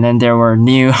extinct, and then there were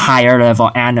new higher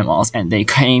level animals, and they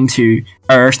came to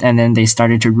Earth, and then they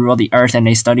started to rule the Earth, and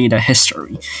they studied the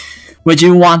history, would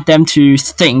you want them to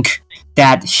think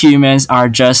that humans are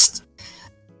just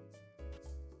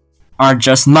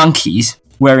monkeys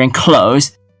wearing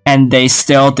clothes, and they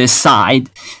still decide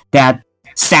that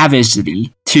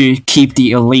savagely to keep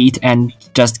the elite and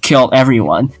just kill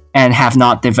everyone and have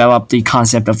not developed the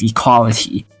concept of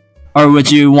equality? Or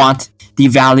would you want the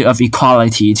value of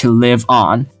equality to live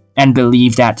on and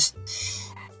believe that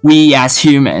we as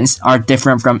humans are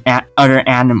different from other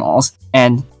animals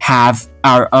and have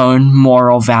our own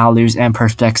moral values and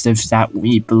perspectives that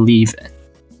we believe in?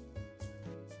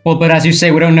 Well, but as you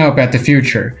say, we don't know about the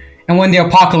future. And when the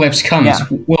apocalypse comes,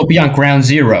 we'll be on ground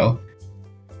zero.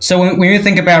 So when you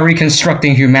think about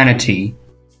reconstructing humanity,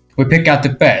 we pick out the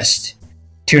best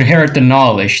to inherit the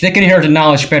knowledge. They can inherit the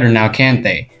knowledge better now, can't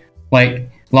they? Like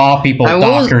law people,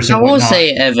 doctors, and whatnot. I will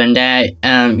say, Evan, that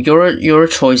your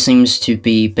choice seems to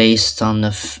be based on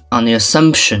the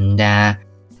assumption that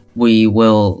we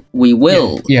will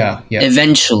eventually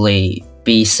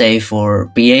be safe or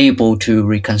be able to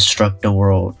reconstruct the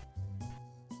world,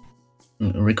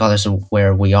 regardless of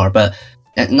where we are. But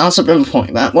not the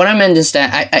point. But what I meant is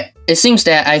that it seems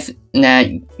that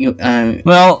your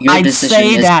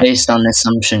decision is based on the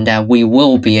assumption that we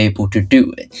will be able to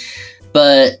do it.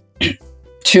 But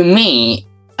to me,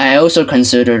 I also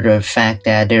consider the fact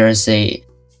that there is a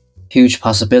huge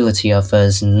possibility of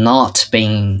us not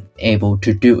being able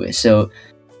to do it. So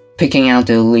picking out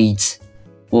the elites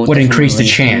would increase the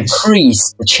chance.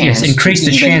 Yes, increase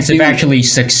the chance of actually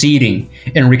succeeding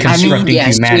in reconstructing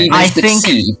humanity.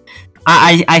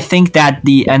 I think that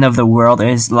the end of the world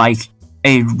is like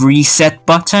a reset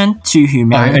button to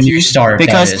humanity. A new start,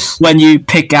 because when you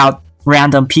pick out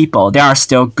random people, there are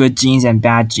still good genes and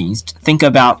bad genes. Think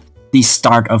about the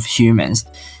start of humans.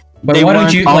 But why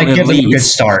don't you give them a good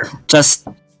start? Just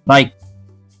like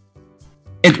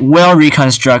it will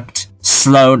reconstruct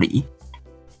slowly.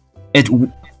 It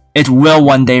will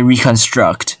one day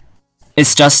reconstruct.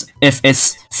 It's just if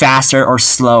it's faster or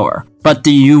slower. But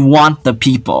do you want the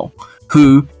people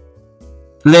who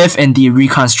live in the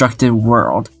reconstructed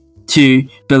world to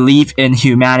believe in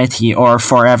humanity or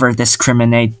forever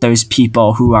discriminate those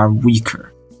people who are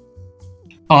weaker?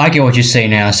 Oh, I get what you say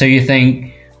now. So you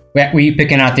think that we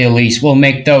picking out the elites will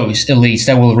make those elites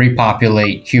that will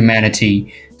repopulate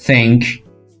humanity think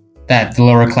that the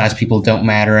lower class people don't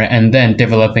matter, and then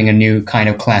developing a new kind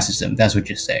of classism. That's what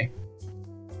you say.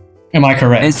 Am I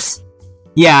correct? It's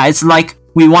like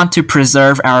we want to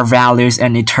preserve our values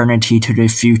and eternity to the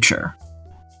future.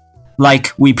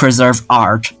 Like we preserve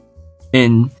art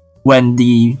when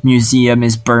the museum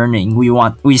is burning,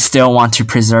 we still want to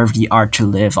preserve the art to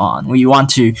live on. We want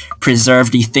to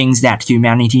preserve the things that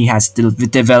humanity has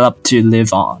developed to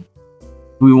live on.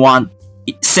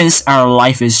 Since our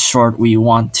life is short, we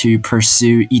want to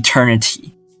pursue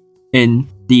eternity in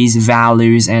these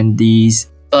values and these.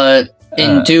 But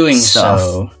in doing stuff.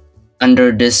 So,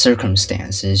 under these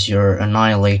circumstances, you're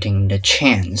annihilating the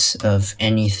chance of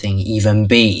anything even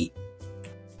be.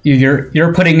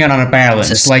 You're putting it on a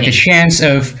balance, like the chance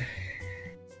of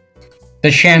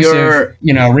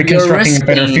reconstructing a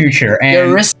better future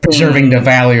and preserving the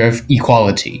value of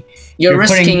equality. You're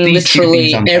risking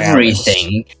literally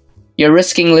everything. You're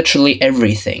risking literally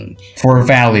everything for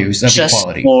values of just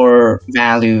equality. For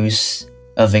values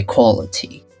of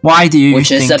equality. Why do you Which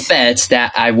think... is a bet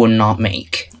that I would not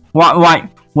make. Why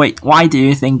do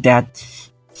you think that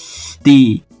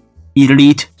the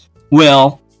elite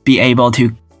will be able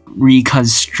to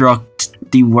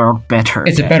reconstruct the world better?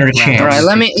 It's a better chance. Alright,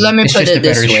 let me put it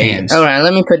this way. Alright,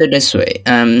 let me put it this way.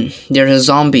 There's a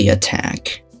zombie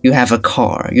attack. You have a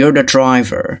car. You're the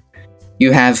driver.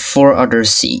 You have 4 other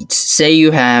seats. Say you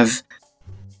have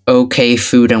okay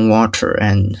food and water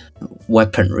and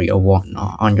weaponry or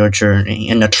whatnot on your journey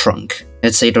in the trunk.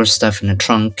 Let's say there's stuff in the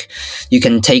trunk. You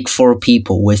can take 4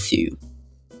 people with you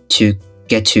to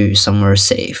get to somewhere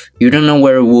safe. You don't know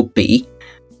where it will be,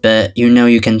 but you know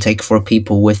you can take 4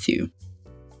 people with you.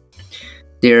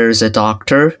 There's a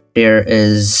doctor. There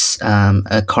is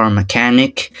a car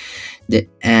mechanic,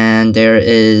 and there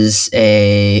is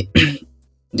a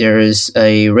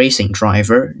racing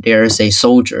driver. There is a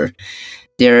soldier.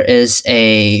 There is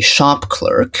a shop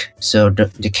clerk, so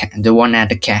the one at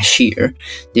the cashier.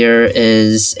 There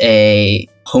is a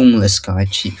homeless guy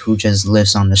who just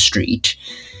lives on the street.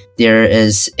 There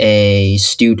is a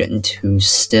student who's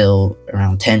still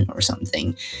around 10 or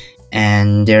something.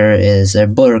 And there is a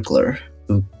burglar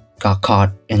who got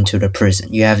caught into the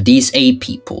prison. You have these 8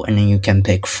 people, and then you can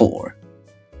pick 4.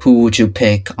 Who would you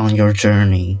pick on your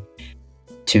journey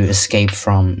to escape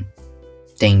from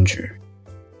danger?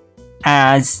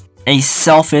 As a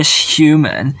selfish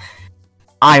human,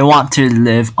 I want to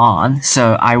live on,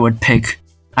 so I would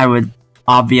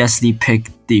obviously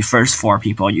pick the first 4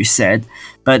 people you said.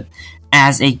 But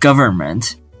as a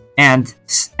government, and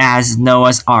as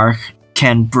Noah's Ark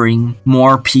can bring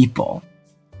more people,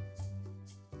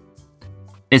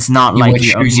 it's not like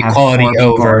you only have 4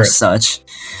 people or such.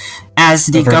 As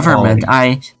the government,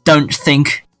 I don't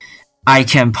think I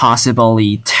can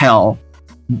possibly tell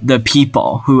the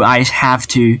people who I have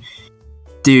to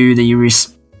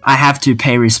I have to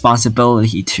pay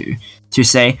responsibility to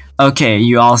say, okay,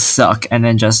 you all suck, and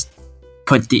then just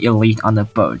put the elite on the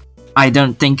boat. I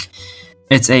don't think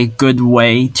it's a good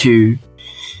way to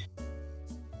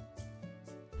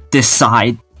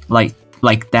decide like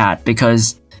that,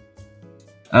 because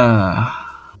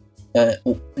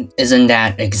isn't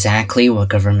that exactly what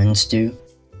governments do?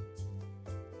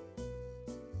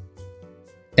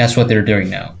 That's what they're doing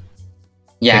now.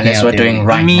 Yeah, that's what they're doing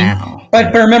right now.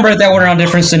 But remember that we're in a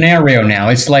different scenario now.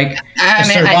 It's like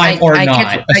survive or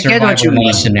not. I get what you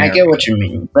mean. I get what you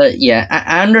mean. But yeah,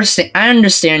 I understand. I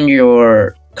understand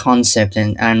your concept,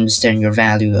 and I understand your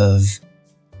value of,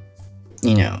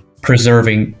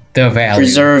 preserving the value,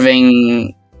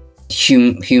 preserving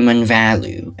human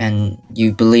value, and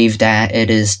you believe that it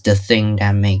is the thing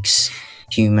that makes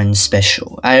humans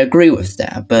special. I agree with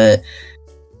that, but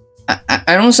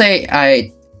I don't say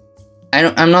I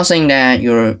I'm not saying that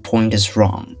your point is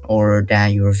wrong or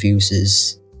that your views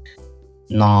is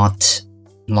not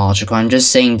logical. I'm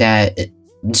just saying that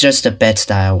it's just a bet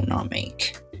that I will not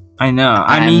make. I know.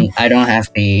 I mean, I don't have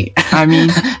the. I mean,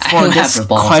 for this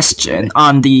question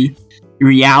on the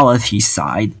reality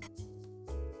side,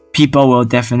 people will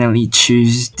definitely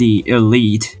choose the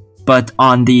elite, but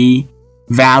on the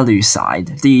value side,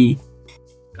 the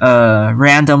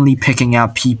randomly picking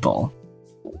out people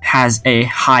has a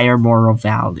higher moral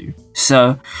value.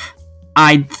 So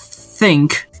I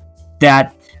think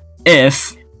that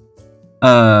if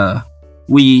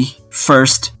we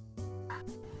first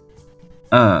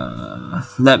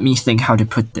let me think how to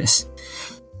put this.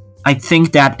 I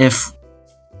think that if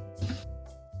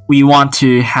we want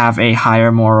to have a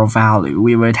higher moral value,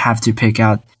 we would have to pick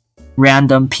out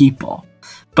random people.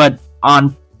 But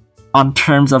on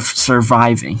terms of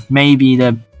surviving, maybe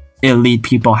the elite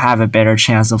people have a better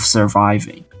chance of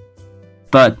surviving.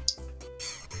 But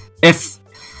if...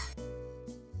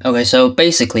 Okay, so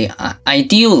basically,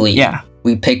 ideally, yeah,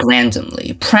 we pick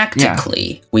randomly.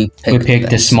 Practically, we pick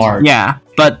the smart. Yeah,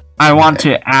 but I want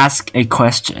to ask a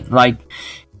question. Like,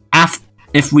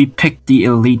 if we pick the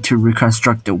elite to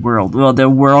reconstruct the world, will the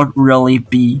world really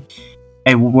be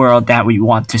a world that we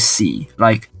want to see?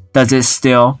 Like, does it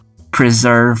still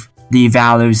preserve the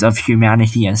values of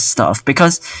humanity and stuff?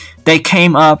 Because they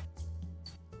came up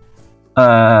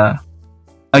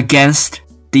against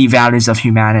the values of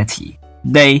humanity.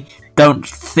 They don't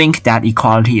think that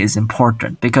equality is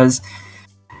important because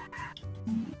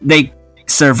they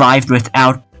survived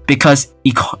without, because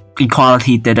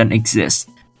equality didn't exist.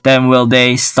 Then will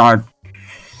they start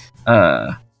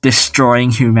destroying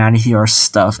humanity or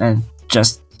stuff and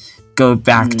just go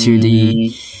back to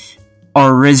the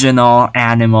original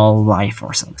animal life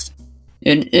or something?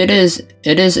 It is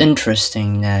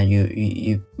interesting that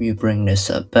you bring this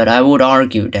up, but I would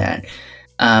argue that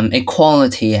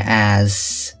equality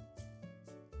as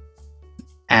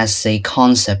a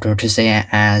concept, or to say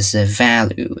as a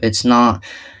value, it's not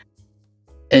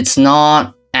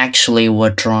actually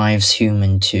what drives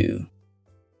human to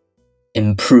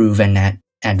improve and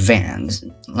advance.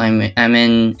 I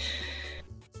mean,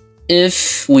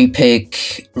 if we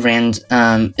pick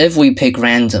randomly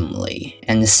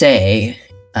and say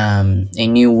a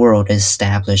new world is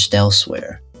established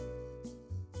elsewhere,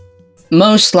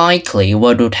 most likely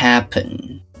what would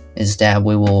happen is that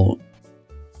we will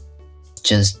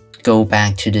just go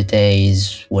back to the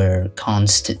days where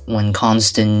when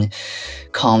constant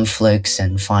conflicts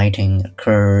and fighting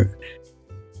occur.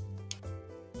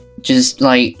 Just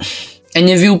like, and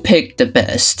if you pick the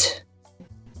best,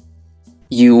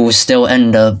 you will still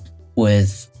end up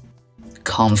with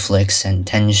conflicts and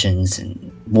tensions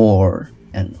and war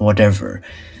and whatever.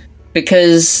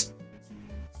 Because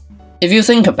if you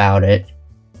think about it,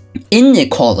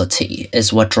 inequality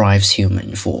is what drives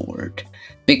human forward.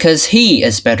 Because he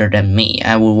is better than me,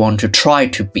 I will want to try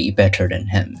to be better than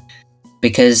him.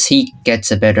 Because he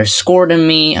gets a better score than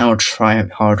me, I will try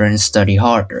harder and study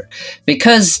harder.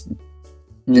 Because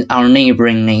our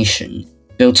neighboring nation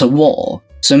built a wall,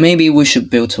 so maybe we should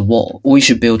build a wall.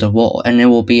 And it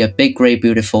will be a big, great,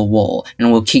 beautiful wall,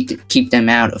 and we'll keep them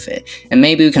out of it. And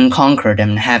maybe we can conquer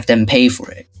them and have them pay for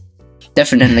it.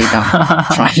 Definitely not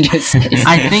trying to say.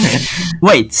 I think.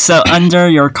 Wait, so under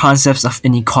your concepts of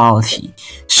inequality,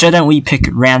 shouldn't we pick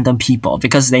random people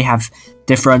because they have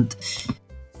different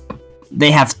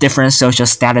social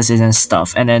statuses and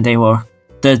stuff, and then the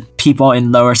people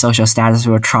in lower social status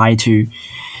will try to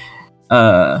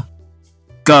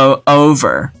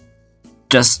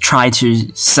try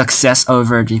to success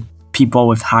over the people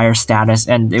with higher status,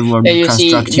 and it will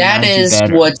reconstruct humanity better. That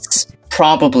is what's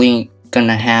probably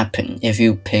gonna happen if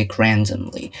you pick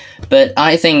randomly. But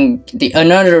I think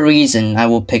another reason I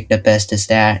will pick the best is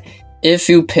that if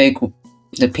you pick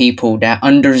the people that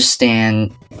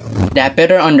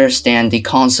better understand the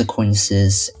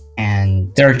consequences,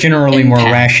 and they're generally more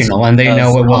rational, and they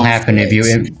know what will happen if you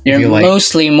like,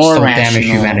 mostly more rational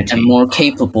humanity and more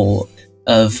capable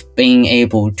of being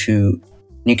able to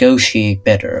negotiate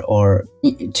better, or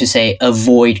to say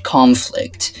avoid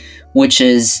conflict, which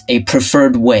is a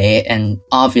preferred way and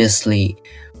obviously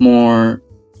more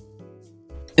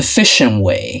efficient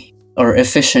way or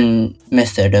efficient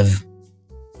method of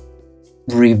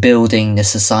rebuilding the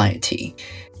society.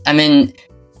 I mean,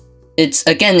 it's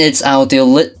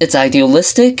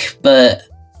idealistic, but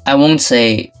I won't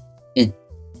say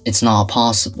it's not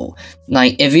possible.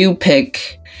 Like if you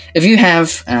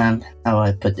have how do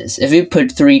I put this? If you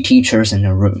put 3 teachers in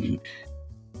a room,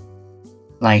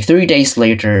 like 3 days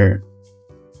later,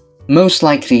 most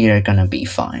likely they're gonna be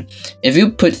fine. If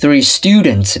you put 3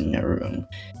 students in a room,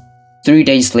 3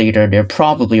 days later they'll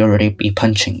probably already be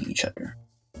punching each other.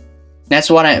 That's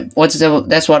what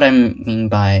I mean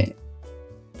by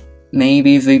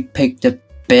maybe if we pick the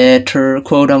better,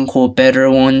 quote unquote,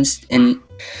 better ones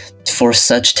for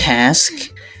such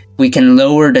task, we can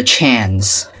lower the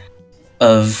chance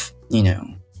of,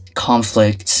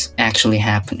 conflicts actually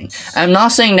happening. I'm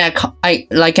not saying that,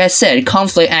 like I said,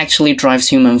 conflict actually drives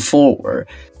human forward,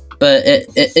 but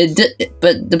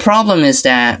but the problem is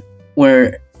that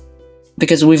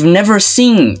because we've never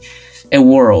seen a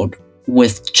world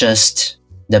with just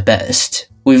the best.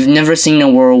 We've never seen a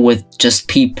world with just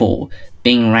people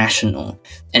being rational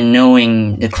and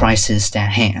knowing the crisis at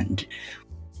hand.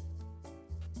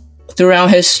 Throughout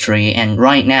history, and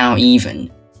right now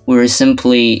even, we're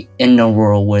simply in a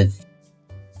world with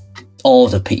all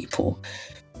the people.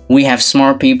 We have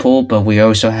smart people, but we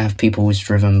also have people who's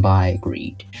driven by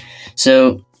greed.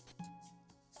 So,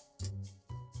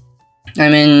 I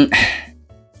mean,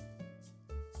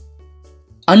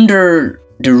 under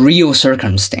the real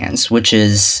circumstance, which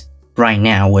is right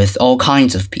now with all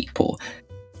kinds of people,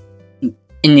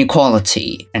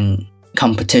 inequality and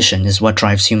competition is what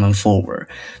drives human forward.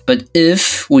 But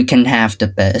if we can have the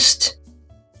best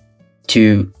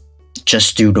to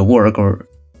just do the work, or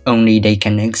only they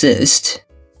can exist,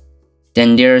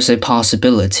 then there's a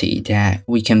possibility that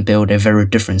we can build a very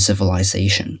different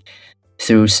civilization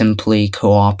through simply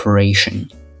cooperation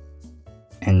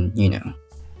and,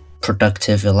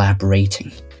 productive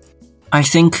elaborating. I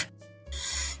think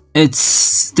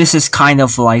this is kind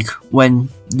of like when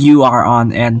you are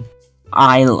on an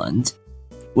island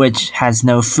which has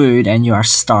no food and you are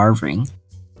starving,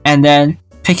 and then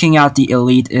picking out the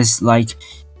elite is like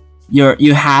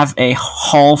you have a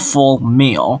whole full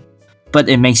meal, but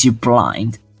it makes you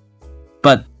blind.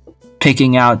 But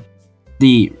picking out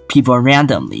the people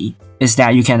randomly is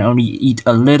that you can only eat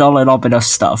a little bit of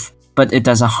stuff, but it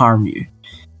doesn't harm you.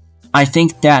 I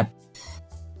think that,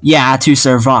 to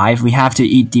survive, we have to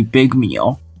eat the big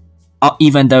meal,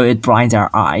 even though it blinds our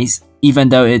eyes, even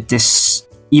though it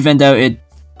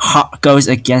goes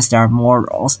against our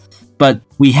morals. But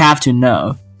we have to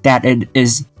know that it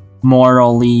is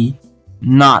morally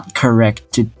not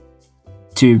correct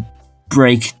to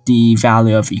break the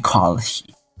value of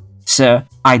equality. So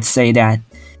I'd say that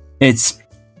it's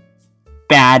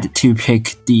bad to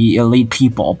pick the elite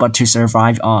people, but to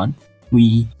survive on,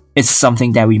 it's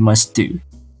something that we must do.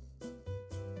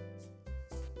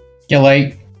 Yeah,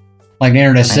 like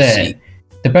Narada said,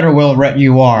 the better will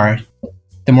you are,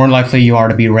 the more likely you are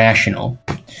to be rational.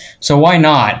 So why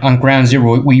not, on ground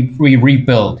zero, we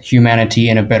rebuild humanity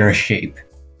in a better shape?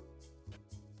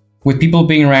 With people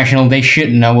being rational, they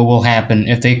should know what will happen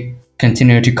if they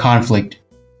continue to conflict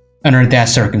under that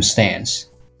circumstance.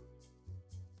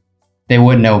 They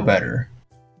would know better.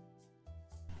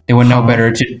 They would know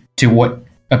better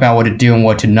about what to do and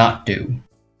what to not do.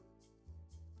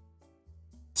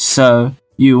 So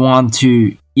you want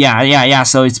to,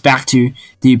 so it's back to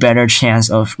the better chance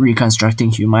of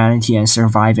reconstructing humanity and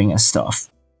surviving and stuff.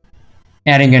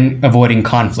 Adding and avoiding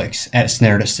conflicts, as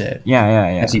Nerda said. Yeah.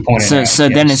 As he pointed out. So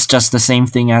then it's just the same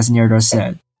thing as Nerda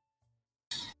said.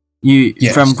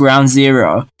 Yes. From ground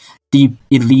zero, the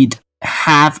elite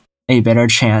have a better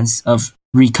chance of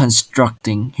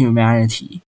reconstructing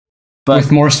humanity. But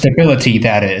with more stability,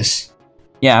 that is.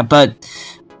 Yeah, but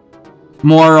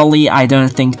morally, I don't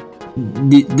think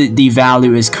the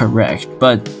value is correct.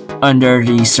 But under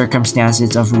the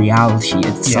circumstances of reality,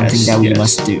 it's something that we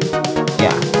must do.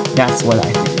 Yeah, that's what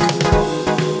I think.